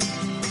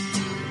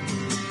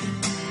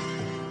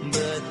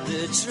 But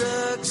the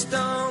drugs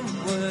don't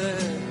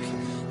work,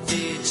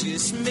 they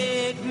just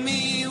make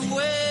me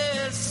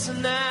worse.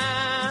 And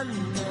I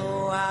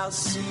know I'll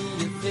see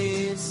your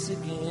face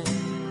again.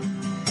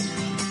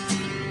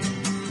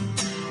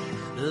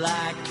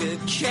 Like a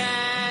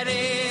cat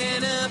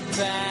in a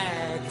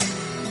bag,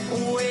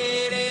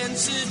 waiting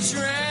to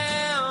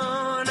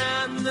drown.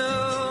 I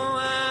know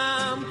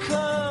I'm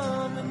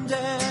coming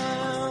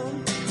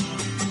down.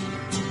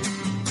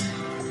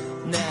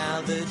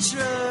 Now the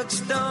drugs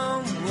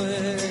don't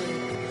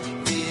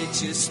work, they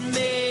just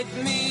make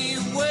me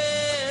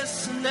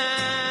worse. And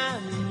I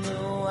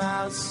know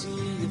I'll see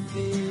your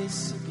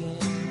face again.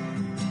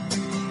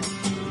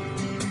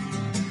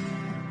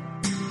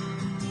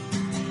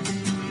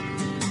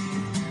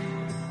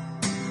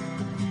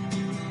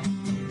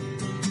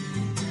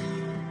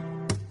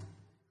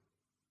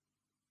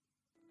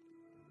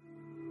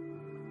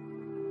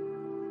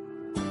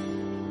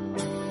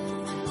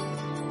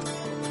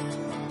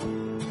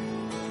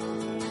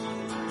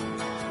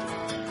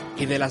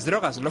 Y de las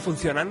drogas no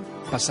funcionan,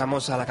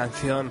 pasamos a la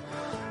canción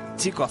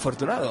Chico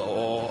Afortunado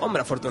o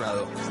Hombre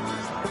Afortunado.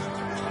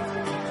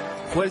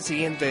 Fue el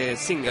siguiente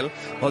single,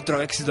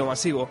 otro éxito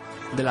masivo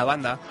de la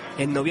banda,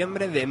 en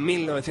noviembre de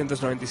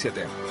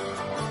 1997.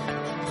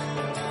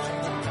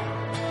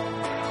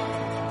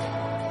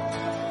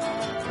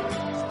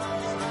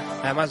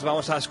 Además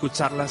vamos a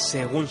escucharla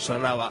según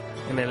sonaba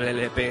en el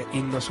LP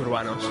Himnos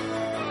Urbanos.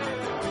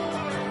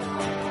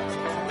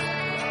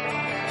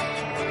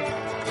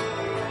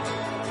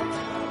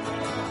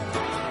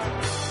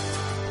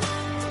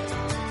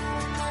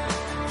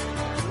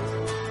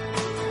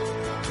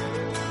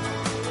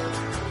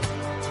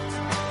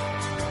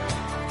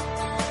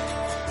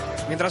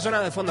 Mientras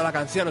suena de fondo la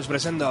canción, os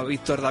presento a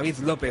Víctor David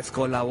López,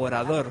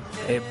 colaborador,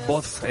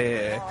 voz,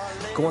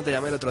 ¿cómo te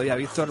llamé el otro día,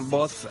 Víctor?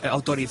 Voz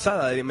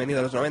autorizada de Bienvenido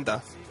a los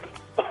 90.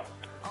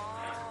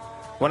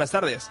 Buenas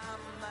tardes.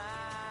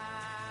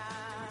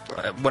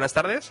 Buenas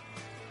tardes.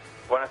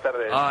 Buenas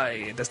tardes.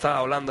 Ay, te estaba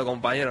hablando,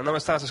 compañero, ¿no me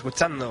estabas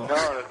escuchando?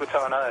 No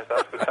escuchaba nada,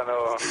 estaba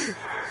escuchando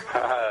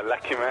a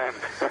Lucky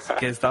Man.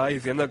 Que estaba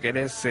diciendo que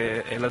eres,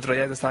 el otro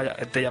día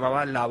te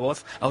llamaba la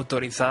voz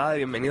autorizada de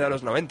Bienvenido a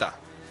los 90.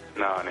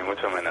 No, ni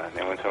mucho menos,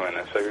 ni mucho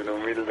menos. Soy un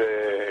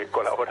humilde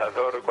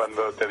colaborador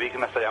cuando te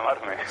dignas a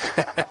llamarme.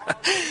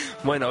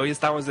 Bueno, hoy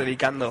estamos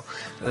dedicando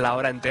la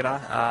hora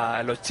entera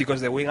a los chicos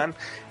de Wigan.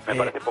 Me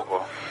parece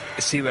poco.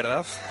 Sí,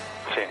 ¿verdad?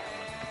 Sí.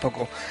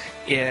 Poco.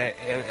 Y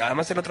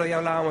además el otro día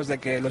hablábamos de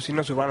que los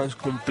himnos urbanos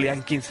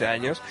cumplían 15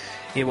 años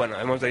y bueno,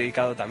 hemos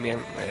dedicado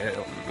también,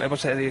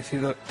 hemos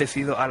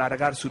decidido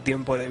alargar su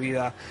tiempo de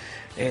vida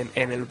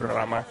en el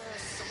programa.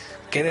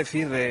 ¿Qué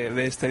decir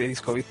de este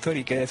disco, Víctor,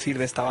 y qué decir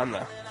de esta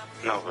banda?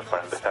 No, pues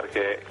para empezar,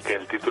 que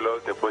el título,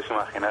 te puedes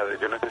imaginar,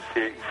 yo no sé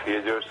si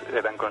ellos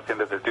eran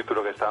conscientes del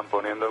título que estaban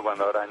poniendo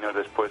cuando ahora años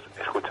después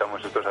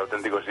escuchamos estos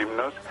auténticos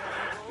himnos.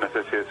 No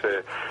sé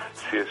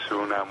si es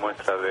una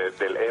muestra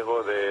del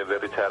ego de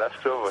Richard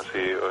Ashcroft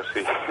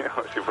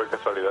o si fue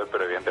casualidad,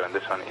 pero evidentemente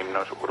son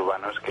himnos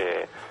urbanos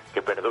que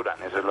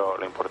perduran. Eso es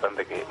lo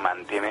importante, que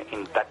mantiene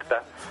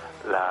intacta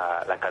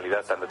la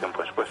calidad tanto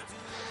tiempo después.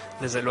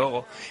 Desde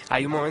luego.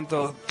 Hay un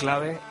momento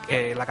clave,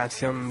 la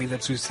canción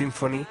Bittersweet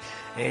Symphony,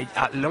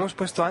 lo hemos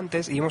puesto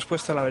antes y hemos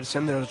puesto la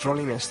versión de los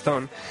Rolling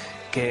Stone,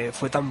 que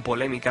fue tan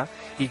polémica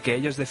y que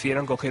ellos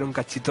decidieron coger un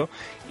cachito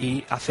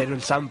y hacer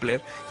el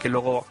sampler que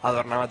luego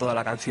adornaba toda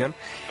la canción.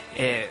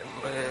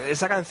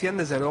 Esa canción,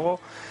 desde luego,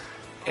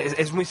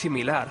 es muy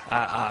similar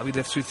a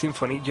Bittersweet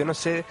Symphony. Yo no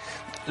sé,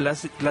 ¿la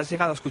has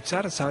llegado a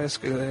escuchar? ¿Sabes? Sí,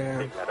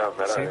 claro,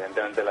 ¿sí?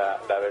 Evidentemente la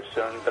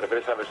versión, te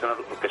refieres a la versión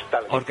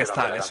orquestal.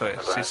 Orquestal, eso es,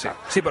 sí.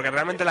 Sí, porque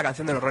realmente la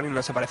canción de los Rolling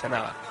no se parece a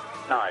nada.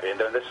 No,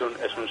 evidentemente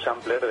es un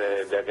sampler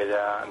de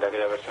aquella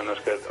versión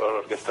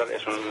orquestal,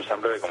 es un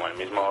sampler que, como el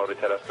mismo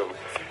Richard Ashcroft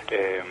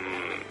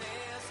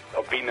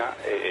opina,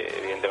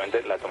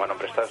 evidentemente la tomaron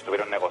prestada,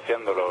 estuvieron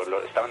negociando,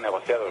 estaban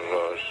negociados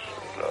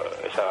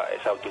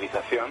esa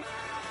utilización.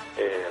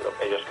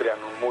 Ellos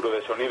crean un muro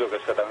de sonido, que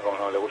es también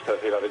como le gusta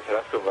decir a Richard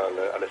Ashcroft,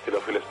 al estilo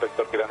Phil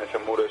Spector, crean ese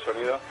muro de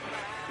sonido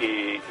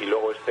y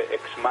luego este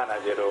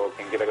ex-manager o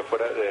quien quiera que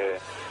fuera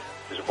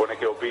se supone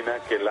que opina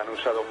que la han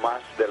usado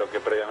más de lo que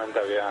previamente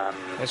habían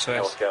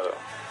negociado.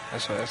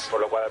 Eso es. Por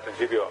lo cual al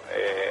principio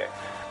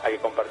hay que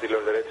compartir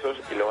los derechos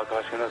y luego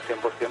acaba siendo el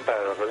 100%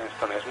 para los Rolling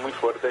Stones. Es muy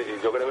fuerte y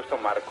yo creo que esto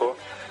marcó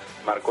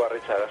a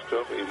Richard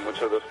Ashcroft y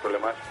muchos de los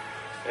problemas.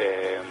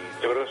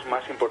 Yo creo que es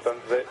más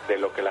importante de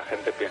lo que la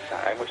gente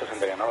piensa. Hay mucha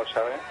gente que no lo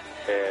sabe.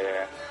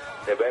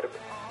 De Verve,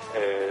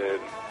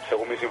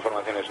 según mis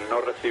informaciones,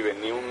 no recibe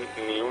ni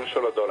un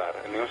solo dólar,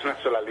 ni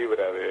una sola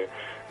libra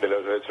de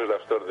los derechos de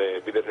autor de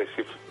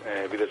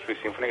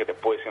Bittersweet Symphony, que te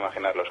puedes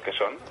imaginar los que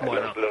son,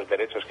 bueno, los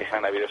derechos que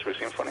gana Bittersweet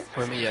Symphony.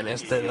 Pues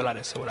millones de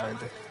dólares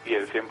seguramente. Y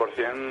el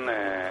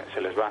 100%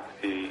 se les va.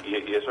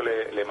 Y eso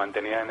le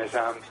mantenía en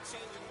esa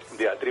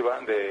diatriba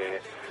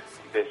de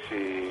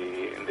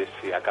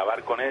si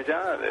acabar con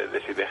ella,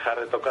 de si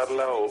dejar de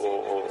tocarla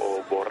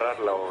o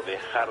borrarla o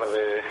dejar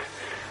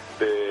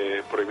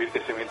de prohibir que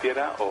se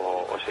emitiera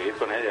o seguir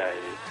con ella.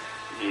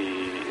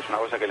 Y es una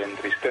cosa que le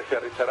entristece a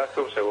Richard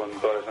Ashcroft, según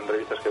todas las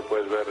entrevistas que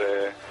puedes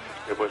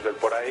ver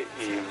por ahí,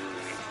 y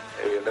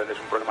evidentemente es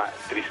un problema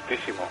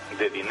tristísimo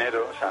de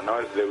dinero. O sea, no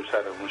es de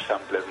usar un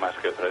sampler más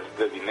que otra, es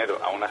de dinero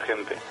a una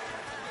gente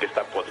que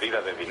está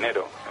podrida de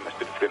dinero, me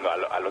estoy refiriendo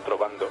al otro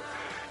bando,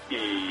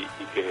 y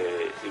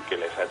que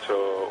les ha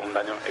hecho un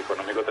daño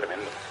económico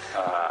tremendo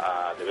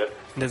a The Verve.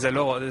 Desde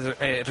luego,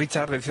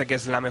 Richard dice que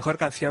es la mejor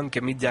canción que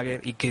Mick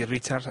Jagger y que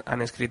Richard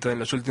han escrito en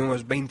los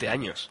últimos 20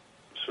 años.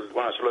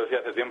 Bueno, eso lo decía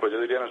hace tiempo, yo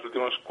diría en los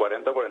últimos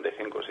 40 o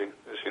 45, sí,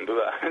 sin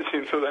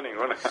duda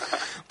ninguna.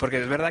 Porque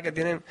es verdad que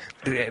tienen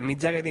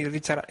Mick Jagger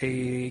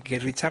y que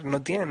Richard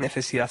no tienen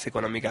necesidad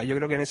económica. Yo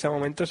creo que en ese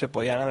momento se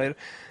podían haber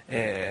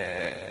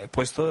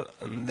puesto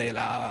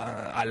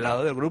al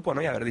lado del grupo,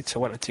 ¿no? Y haber dicho,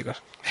 bueno,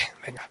 chicos,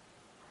 venga.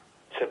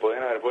 Se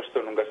pueden haber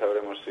puesto, nunca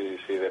sabremos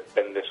si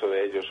depende eso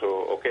de ellos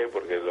o qué,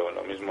 porque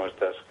lo mismo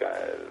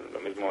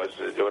es,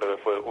 yo creo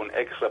que fue un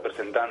ex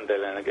representante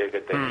en el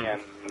que tenían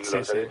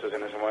los derechos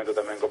en ese momento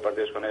también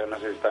compartidos con ellos, no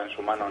sé si está en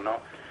su mano o no,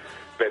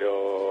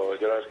 pero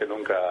yo la verdad es que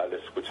nunca les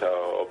he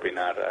escuchado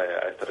opinar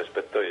a este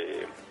respecto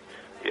y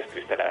es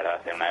triste, la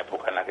verdad, en una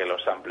época en la que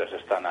los samplers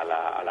están a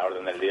la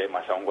orden del día y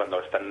más aún cuando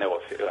están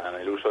negociados,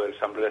 el uso del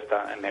sampler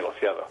está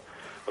negociado.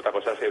 Otra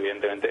cosa es que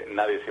evidentemente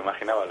nadie se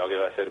imaginaba lo que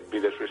iba a ser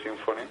Bittersweet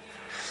Symphony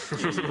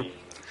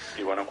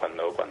y bueno,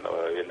 cuando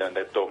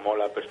evidentemente tomó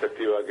la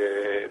perspectiva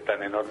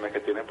tan enorme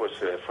que tiene, pues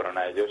fueron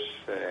a ellos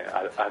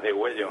a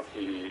degüello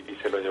y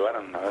se lo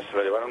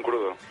llevaron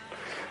crudo.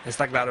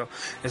 Está claro.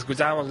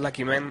 Escuchábamos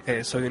Lucky Man,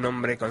 Soy un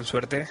hombre con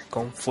suerte,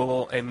 con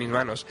fuego en mis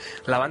manos.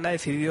 La banda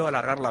decidió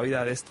alargar la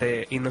vida de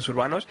este Himnos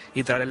Urbanos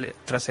y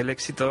tras el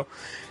éxito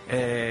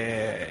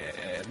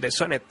de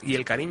Sonnet y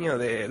el cariño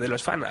de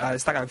los fans a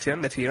esta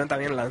canción, decidieron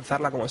también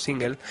lanzarla como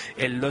single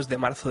el 2 de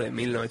marzo de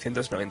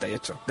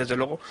 1998. Desde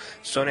luego,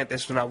 Sonnet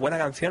es una buena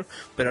canción,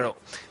 pero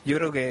yo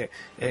creo que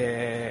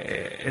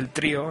el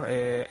trío,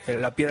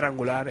 la piedra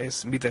angular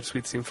es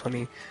Bittersweet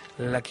Symphony,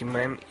 Lucky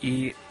Man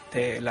y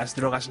Las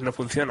drogas no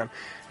funcionan.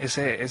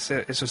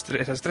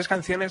 Esas tres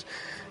canciones,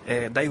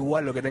 da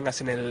igual lo que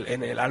tengas en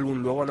el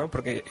álbum luego, ¿no?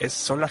 Porque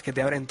son las que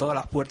te abren todas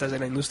las puertas de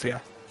la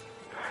industria.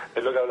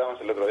 Es lo que hablamos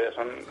el otro día.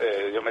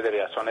 Yo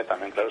metería Sonnet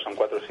también, claro, son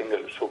 4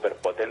 singles súper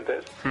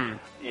potentes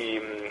y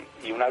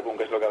un álbum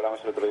que es lo que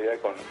hablamos el otro día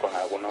con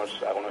algunos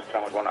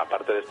tramos, bueno,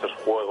 aparte de estos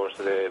juegos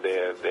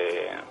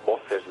de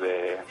voces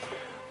de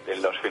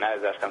los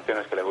finales de las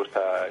canciones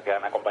que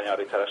han acompañado a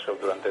Richard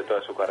Ashcroft durante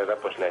toda su carrera,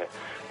 pues le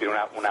tiene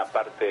una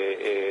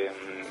parte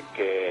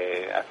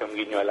que hace un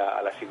guiño a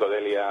la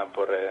psicodelia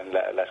por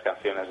las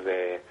canciones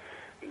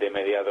de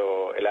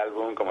mediado el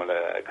álbum, como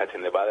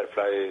Catching the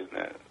Butterfly,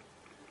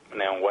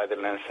 Neon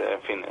Wonderlands,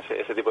 en fin,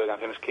 ese tipo de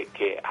canciones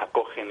que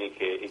acogen y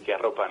que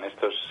arropan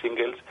estos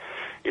singles,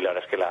 y la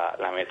verdad es que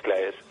la mezcla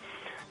es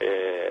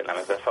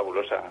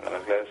fabulosa. La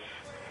mezcla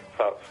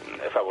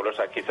es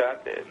fabulosa. Quizá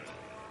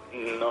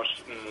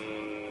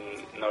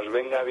nos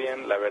venga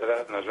bien, la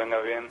verdad,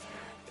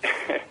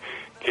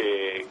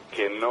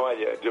 que no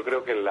haya. Yo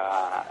creo que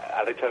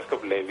a Richard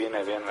Ashcroft le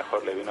vino bien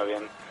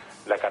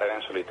la carrera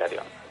en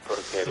solitario,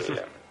 porque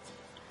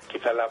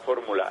quizá la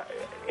fórmula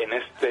en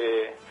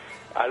este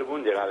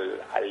álbum llega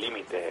al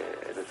límite,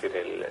 es decir,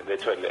 de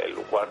hecho el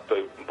cuarto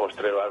y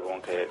postrero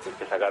álbum que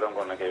sacaron,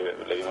 con el que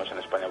le vimos en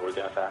España por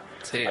última vez a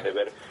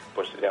Verve,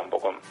 pues ya un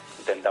poco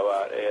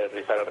intentaba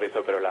rizar el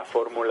rizo, pero la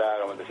fórmula,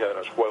 como te decía, de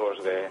los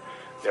juegos de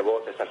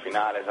voces al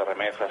final, esas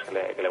remezclas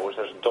que le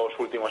gustan, esos 2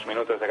 últimos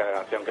minutos de cada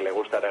canción que le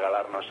gusta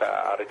regalarnos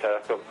a Richard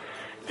Ashcroft,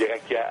 llega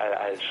aquí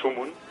al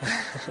sumum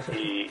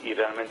y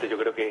realmente yo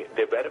creo que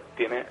The Verve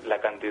tiene la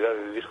cantidad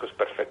de discos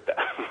perfecta.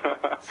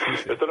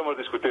 Esto lo hemos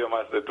discutido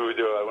más de tú y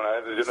yo alguna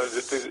vez.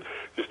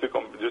 Yo estoy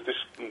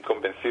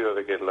convencido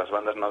de que las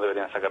bandas no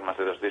deberían sacar más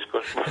de 2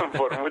 discos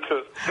por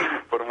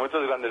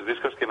muchos grandes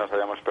discos que nos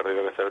hayamos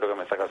perdido, que seguro que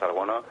me sacas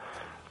alguno.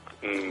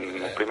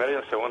 El primero y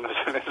el segundo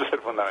suelen ser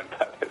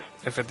fundamentales.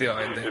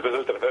 Efectivamente. Esto es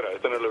el tercero,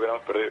 esto nos lo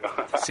hubiéramos perdido.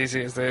 Sí,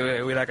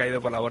 este hubiera caído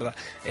por la borda.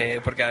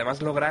 Porque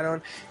además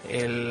lograron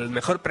el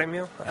mejor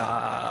premio,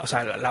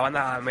 la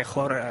banda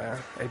mejor,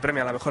 el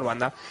premio a la mejor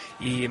banda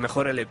y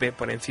mejor LP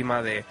por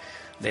encima de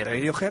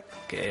Radiohead,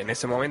 que en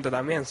ese momento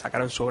también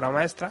sacaron su obra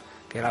maestra,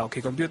 que era OK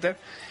Computer.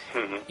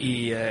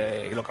 Y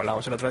lo que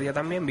hablábamos el otro día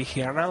también, Be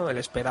Here Now, el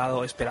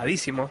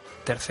esperadísimo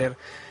tercer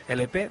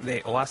LP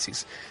de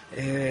Oasis.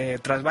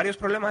 Tras varios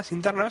problemas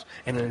internos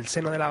en el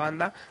seno de la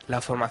banda, la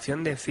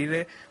formación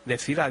decide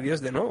decir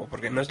adiós de nuevo,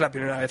 porque no es la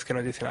primera vez que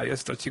nos dicen adiós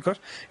estos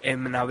chicos,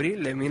 en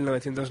abril de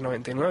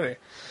 1999.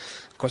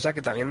 Cosa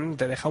que también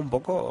te deja un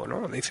poco,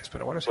 ¿no? Dices,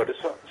 pero bueno... Por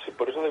eso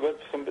The Verve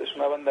siempre es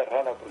una banda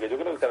rara, porque yo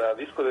creo que cada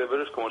disco de The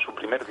Verve es como su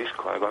primer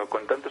disco,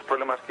 con tantos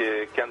problemas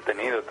que han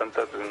tenido,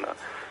 tantas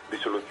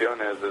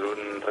disoluciones,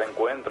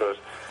 reencuentros.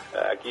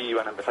 Aquí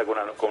iban a empezar con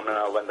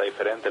una banda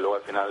diferente, luego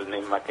al final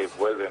Neil McCabe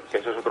vuelve, que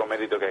eso es otro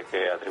mérito que hay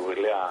que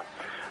atribuirle a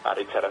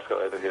Richard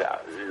Ashcroft, es decir,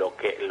 lo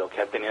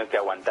que ha tenido que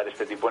aguantar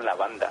este tipo en la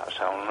banda, o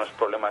sea, unos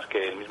problemas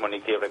que el mismo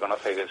Nick Cave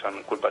reconoce que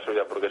son culpa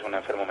suya porque es un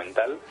enfermo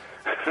mental,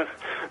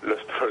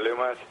 los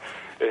problemas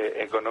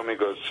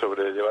económicos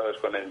sobrellevados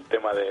con el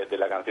tema de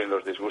la canción y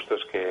los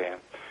disgustos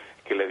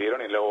que le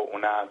dieron, y luego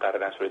una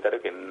carrera en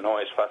solitario que no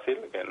es fácil,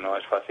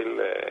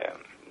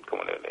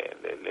 como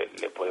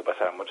le puede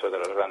pasar a muchos de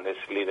los grandes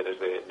líderes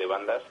de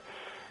bandas,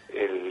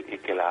 y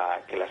que la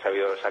ha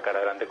sabido sacar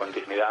adelante con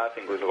dignidad,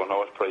 incluso con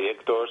nuevos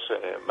proyectos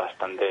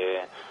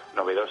bastante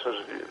novedosos.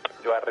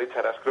 Yo a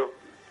Richard Ashcroft,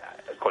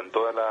 con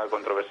toda la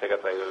controversia que ha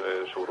traído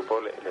su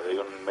grupo, le doy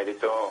un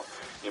mérito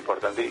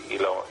importante y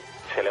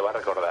se le va a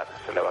recordar.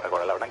 Le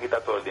habrán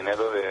quitado todo el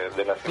dinero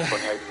de la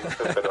sinfonía,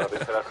 pero a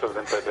Richard Ashcroft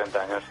dentro de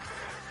 30 años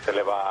se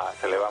le va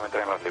a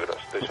meter en los libros,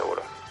 estoy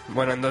seguro.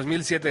 Bueno, en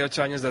 2007,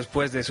 8 años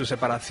después de su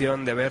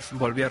separación, The Verve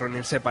volvió a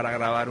reunirse para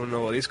grabar un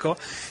nuevo disco.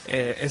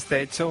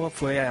 Este hecho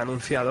fue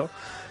anunciado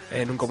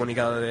en un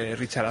comunicado de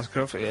Richard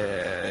Ashcroft,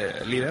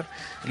 líder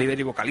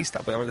y vocalista,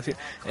 podemos decir.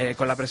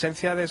 Con la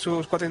presencia de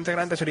sus 4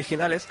 integrantes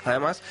originales,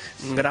 además,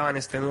 graban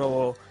este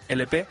nuevo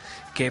LP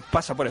que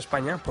pasa por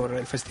España, por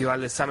el Festival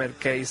de Summer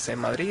Case en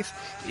Madrid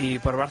y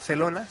por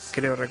Barcelona,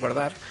 creo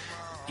recordar.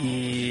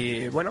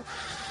 Y bueno...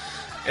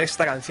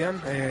 esta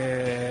canción,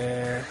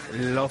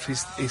 Love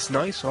is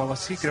Noise o algo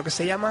así, creo que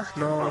se llama,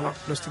 no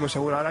estoy muy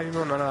seguro ahora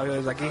mismo, no la veo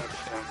desde aquí.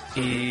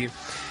 Y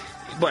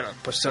bueno,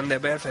 pues son de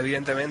Verve,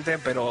 evidentemente,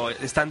 pero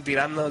están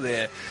tirando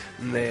de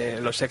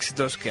los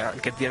éxitos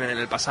que tienen en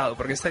el pasado,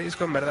 porque este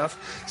disco, en verdad,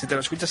 si te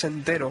lo escuchas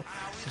entero,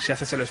 si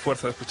haces el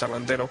esfuerzo de escucharlo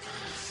entero,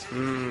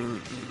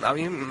 a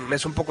mí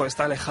es un poco,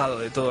 está alejado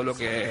de todo lo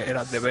que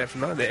era de Verve,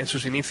 ¿no? En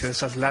sus inicios,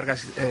 esas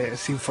largas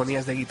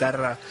sinfonías de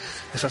guitarra,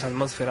 esas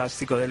atmósferas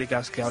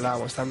psicodélicas que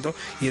hablábamos tanto,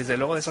 y desde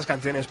luego de esas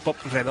canciones pop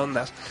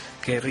redondas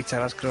que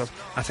Richard Ashcroft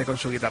hace con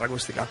su guitarra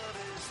acústica.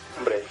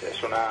 Hombre,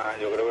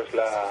 yo creo que es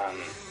la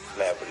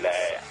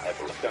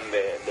evolución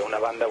de una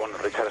banda. Bueno,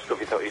 Richard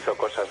Ashcroft hizo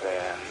cosas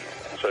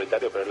en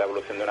solitario, pero es la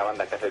evolución de una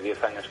banda que hace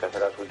 10 años que hace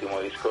su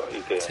último disco y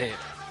que... Sí.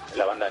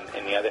 La banda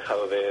ni ha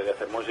dejado de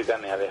hacer música,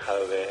 ni ha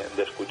dejado de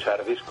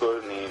escuchar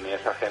discos, ni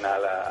es ajena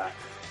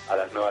a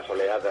las nuevas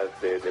oleadas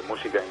de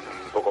música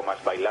un poco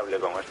más bailable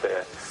como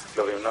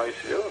Love is Noise.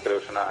 Yo creo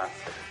que es una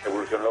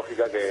evolución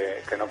lógica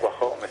que no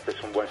cuajó. Este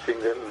es un buen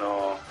single,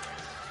 no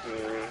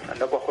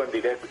cuajó en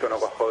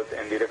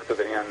directo,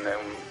 tenían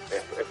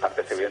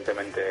partes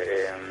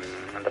evidentemente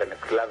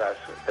remezcladas,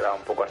 era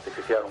un poco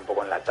artificial, un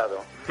poco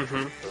enlatado.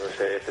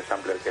 Ese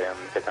sampler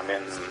que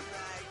también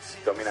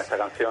domina esta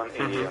canción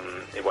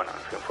y bueno,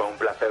 fue un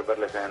placer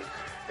verles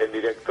en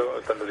directo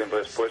tanto tiempo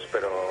después,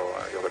 pero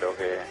yo creo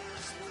que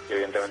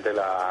evidentemente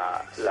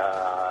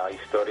la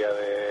historia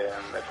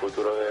el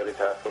futuro de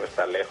Richard Ashcroft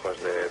está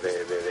lejos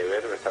de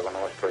Verve, está con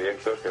nuevos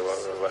proyectos que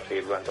va a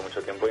seguir durante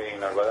mucho tiempo y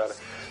nos va a dar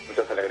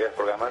muchas alegrías,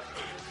 porque además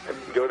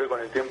yo creo que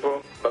con el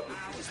tiempo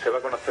se va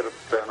a conocer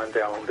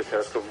realmente a un Richard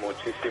Ashcroft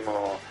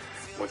muchísimo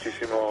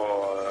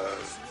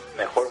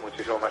mejor,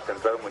 muchísimo más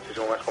centrado,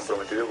 muchísimo más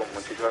comprometido, con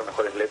muchísimas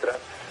mejores letras,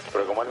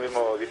 porque como él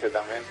mismo dice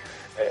también,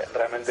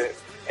 realmente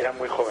eran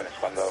muy jóvenes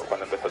cuando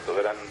empezó todo,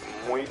 eran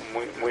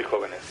muy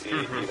jóvenes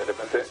y de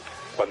repente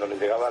cuando les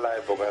llegaba la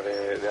época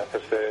de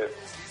hacerse,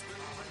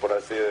 por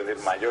así decir,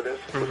 mayores,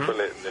 justo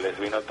les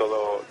vino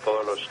todos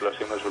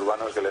los himnos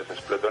urbanos que les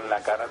explotó en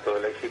la cara, todo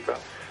el éxito,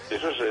 y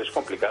eso es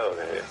complicado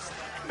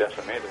de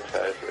asumir. O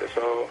sea,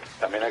 eso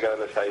también hay que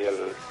darles ahí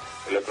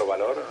el otro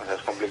valor. O sea,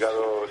 es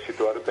complicado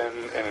situarte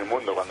en el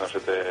mundo cuando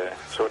se te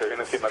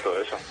sobreviene encima todo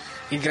eso.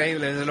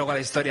 Increíble, desde luego, la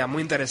historia,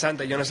 muy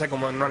interesante. Yo no sé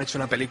cómo no han hecho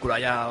una película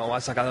ya o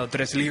han sacado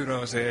 3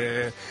 libros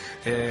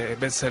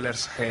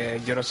bestsellers.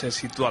 Yo no sé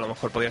si tú a lo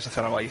mejor podrías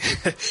hacer algo ahí.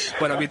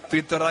 Bueno,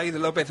 Víctor David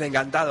López,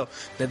 encantado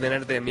de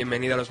tenerte en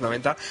Bienvenido a los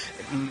 90.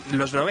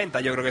 Los 90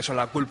 yo creo que son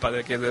la culpa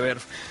de que de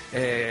Verve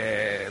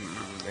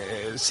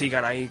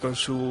sigan ahí con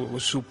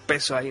su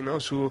peso ahí, ¿no?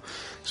 Su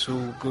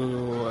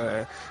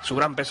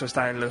gran peso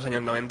está en los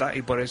años 90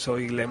 y por eso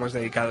hoy le hemos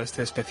dedicado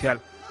este especial.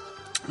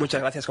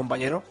 Muchas gracias,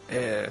 compañero.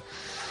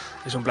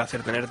 Es un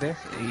placer tenerte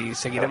y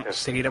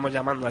seguiremos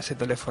llamando a ese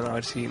teléfono a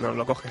ver si nos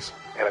lo coges.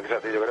 Gracias a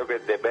ti. Yo creo que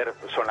de Verve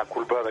son la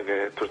culpa de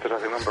que tú estés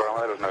haciendo un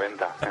programa de los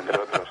 90, entre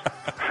otros.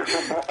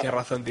 Qué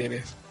razón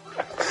tienes.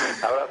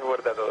 Abrazo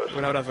fuerte a todos.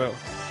 Un abrazo.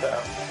 Chao.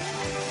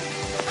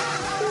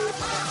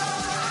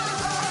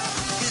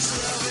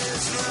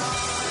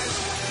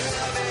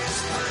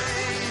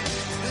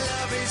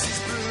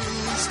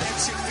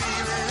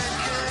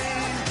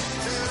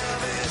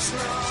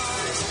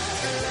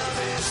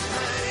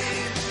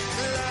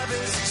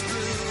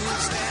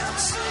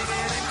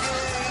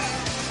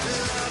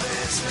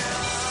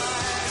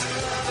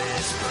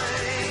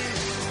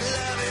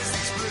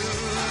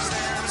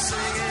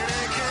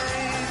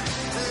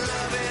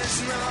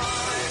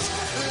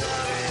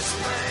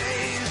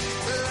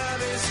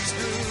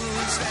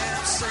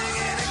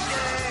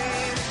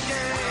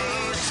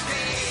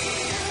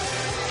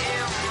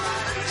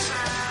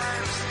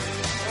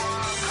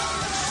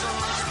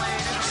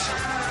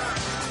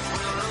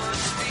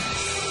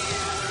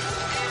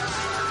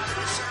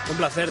 Un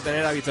placer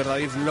tener a Víctor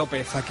David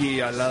López aquí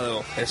al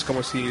lado. Es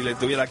como si le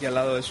tuviera aquí al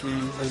lado. Es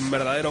un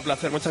verdadero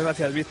placer. Muchas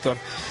gracias, Víctor.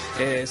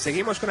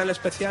 Seguimos con el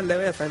especial de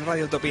Verve en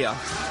Radio Utopía.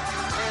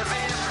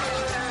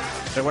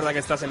 Recuerda que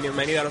estás en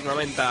Bienvenido a los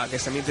 90, que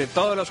se emite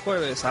todos los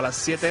jueves a las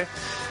 7,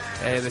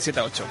 de 7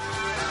 a 8.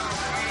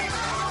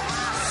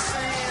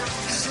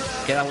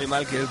 Queda muy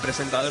mal que el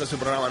presentador de su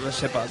programa no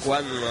sepa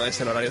cuándo es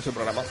el horario de su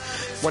programa.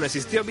 Bueno,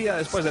 ¿existió vida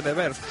después de The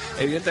Verve?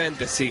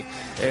 Evidentemente sí.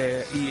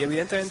 Y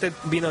evidentemente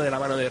vino de la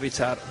mano de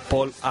Richard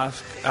Paul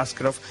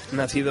Ashcroft,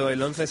 nacido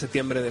el 11 de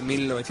septiembre de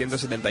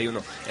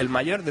 1971. El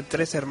mayor de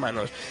 3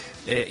 hermanos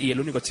y el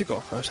único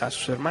chico. O sea,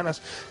 sus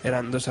hermanas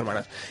eran 2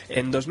 hermanas.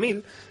 En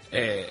 2000,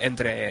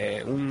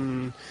 entre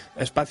un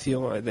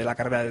espacio de la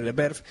carrera de The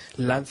Verve,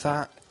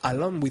 lanza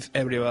Alone with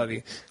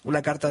Everybody,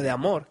 una carta de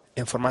amor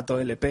en formato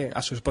LP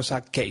a su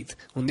esposa Kate,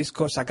 un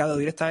disco sacado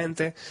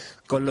directamente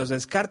con los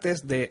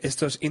descartes de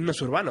estos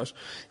himnos urbanos,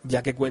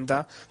 ya que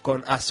cuenta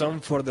con A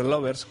Song for the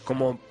Lovers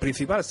como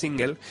principal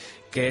single,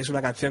 que es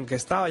una canción que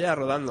estaba ya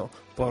rodando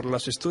por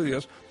los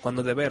estudios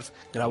cuando The Verve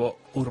grabó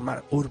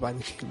Urban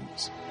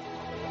Hymns.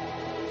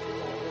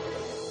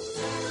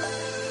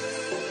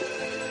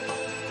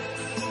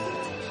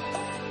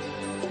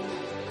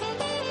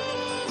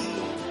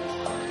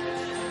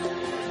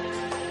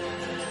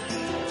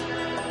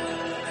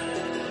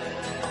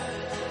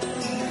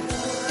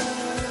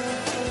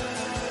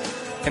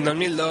 En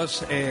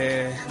 2002,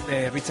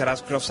 Richard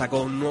Ashcroft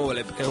sacó un nuevo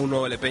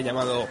LP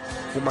llamado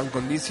Human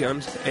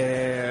Conditions,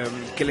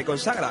 que le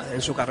consagra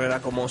en su carrera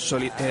como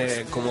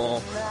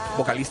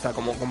vocalista,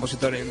 como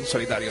compositor en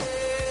solitario.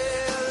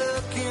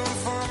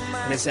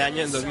 En ese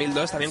año, en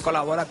 2002, también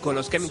colabora con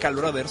los Chemical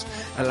Brothers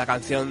en la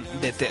canción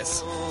The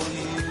Test.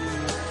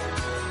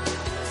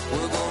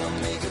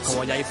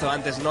 Como ya hizo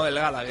antes Noel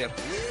Gallagher,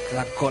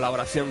 la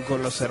colaboración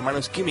con los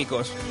hermanos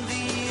químicos.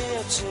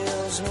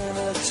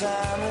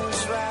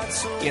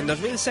 Y en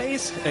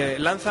 2006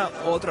 lanza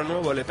otro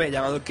nuevo LP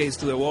llamado Case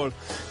to the Wall,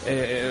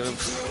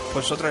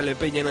 pues otro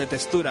LP lleno de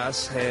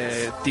texturas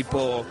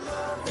tipo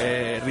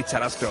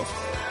Richard Ashcroft.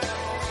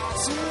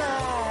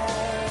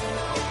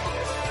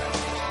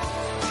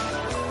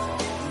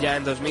 Ya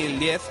en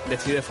 2010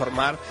 decide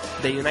formar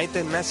The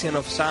United Nation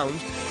of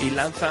Sounds y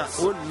lanza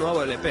un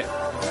nuevo LP.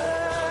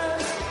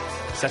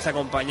 Se hace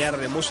acompañar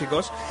de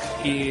músicos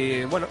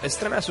y, bueno,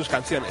 estrena sus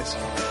canciones.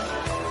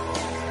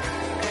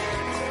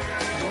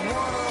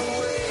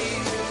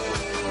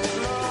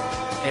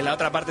 En la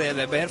otra parte de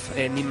The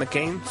Verve, Nick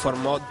McCain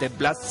formó The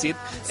Blood Seed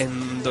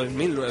en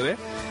 2009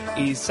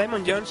 y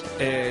Simon Jones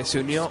se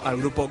unió al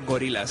grupo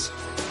Gorillaz.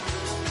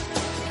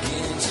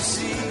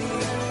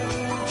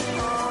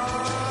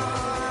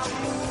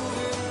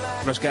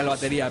 Nos queda la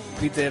batería.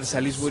 Peter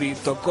Salisbury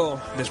tocó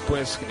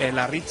después en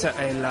la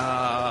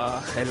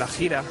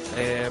gira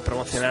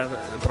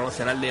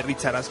promocional de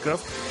Richard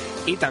Ashcroft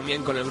y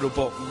también con el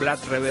grupo Blood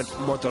Rebel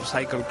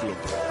Motorcycle Club.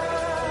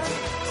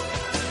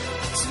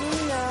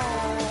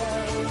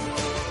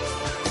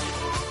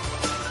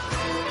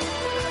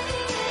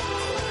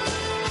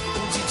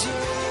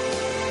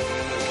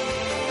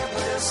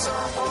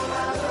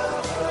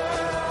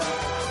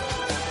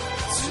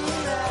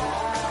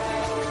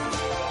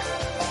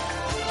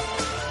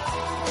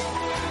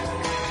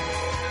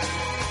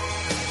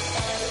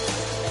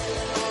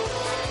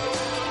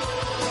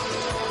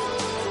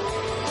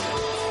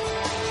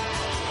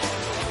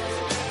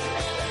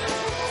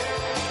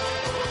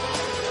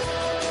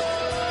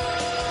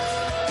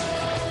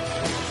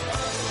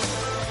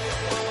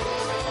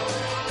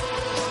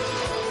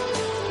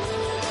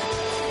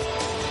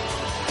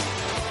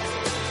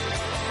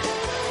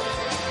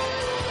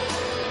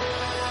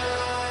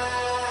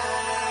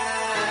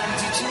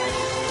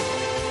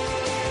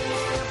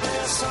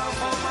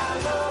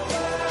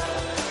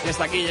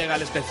 Hasta aquí llega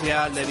el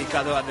especial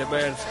dedicado a The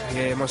Verve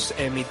que hemos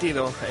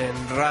emitido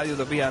en Radio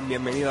Utopía.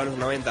 Bienvenido a los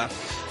 90.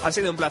 Ha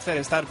sido un placer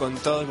estar con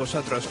todos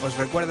vosotros. Os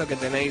recuerdo que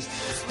tenéis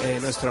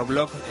nuestro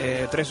blog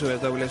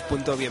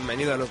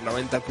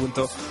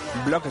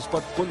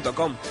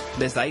www.bienvenidoalos90.blogspot.com.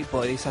 Desde ahí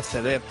podéis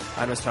acceder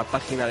a nuestra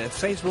página de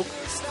Facebook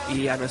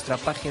y a nuestra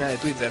página de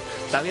Twitter.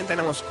 También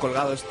tenemos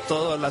colgados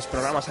todos los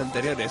programas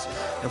anteriores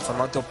en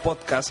formato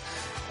podcast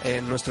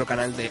en nuestro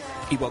canal de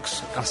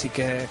iVoox. Así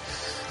que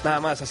nada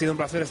más, ha sido un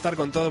placer estar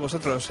con todos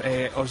vosotros.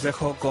 Os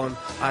dejo con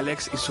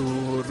Alex y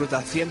su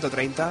Ruta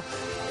 130.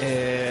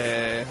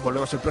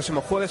 Volvemos el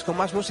próximo jueves con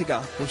más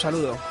música. Un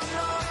saludo.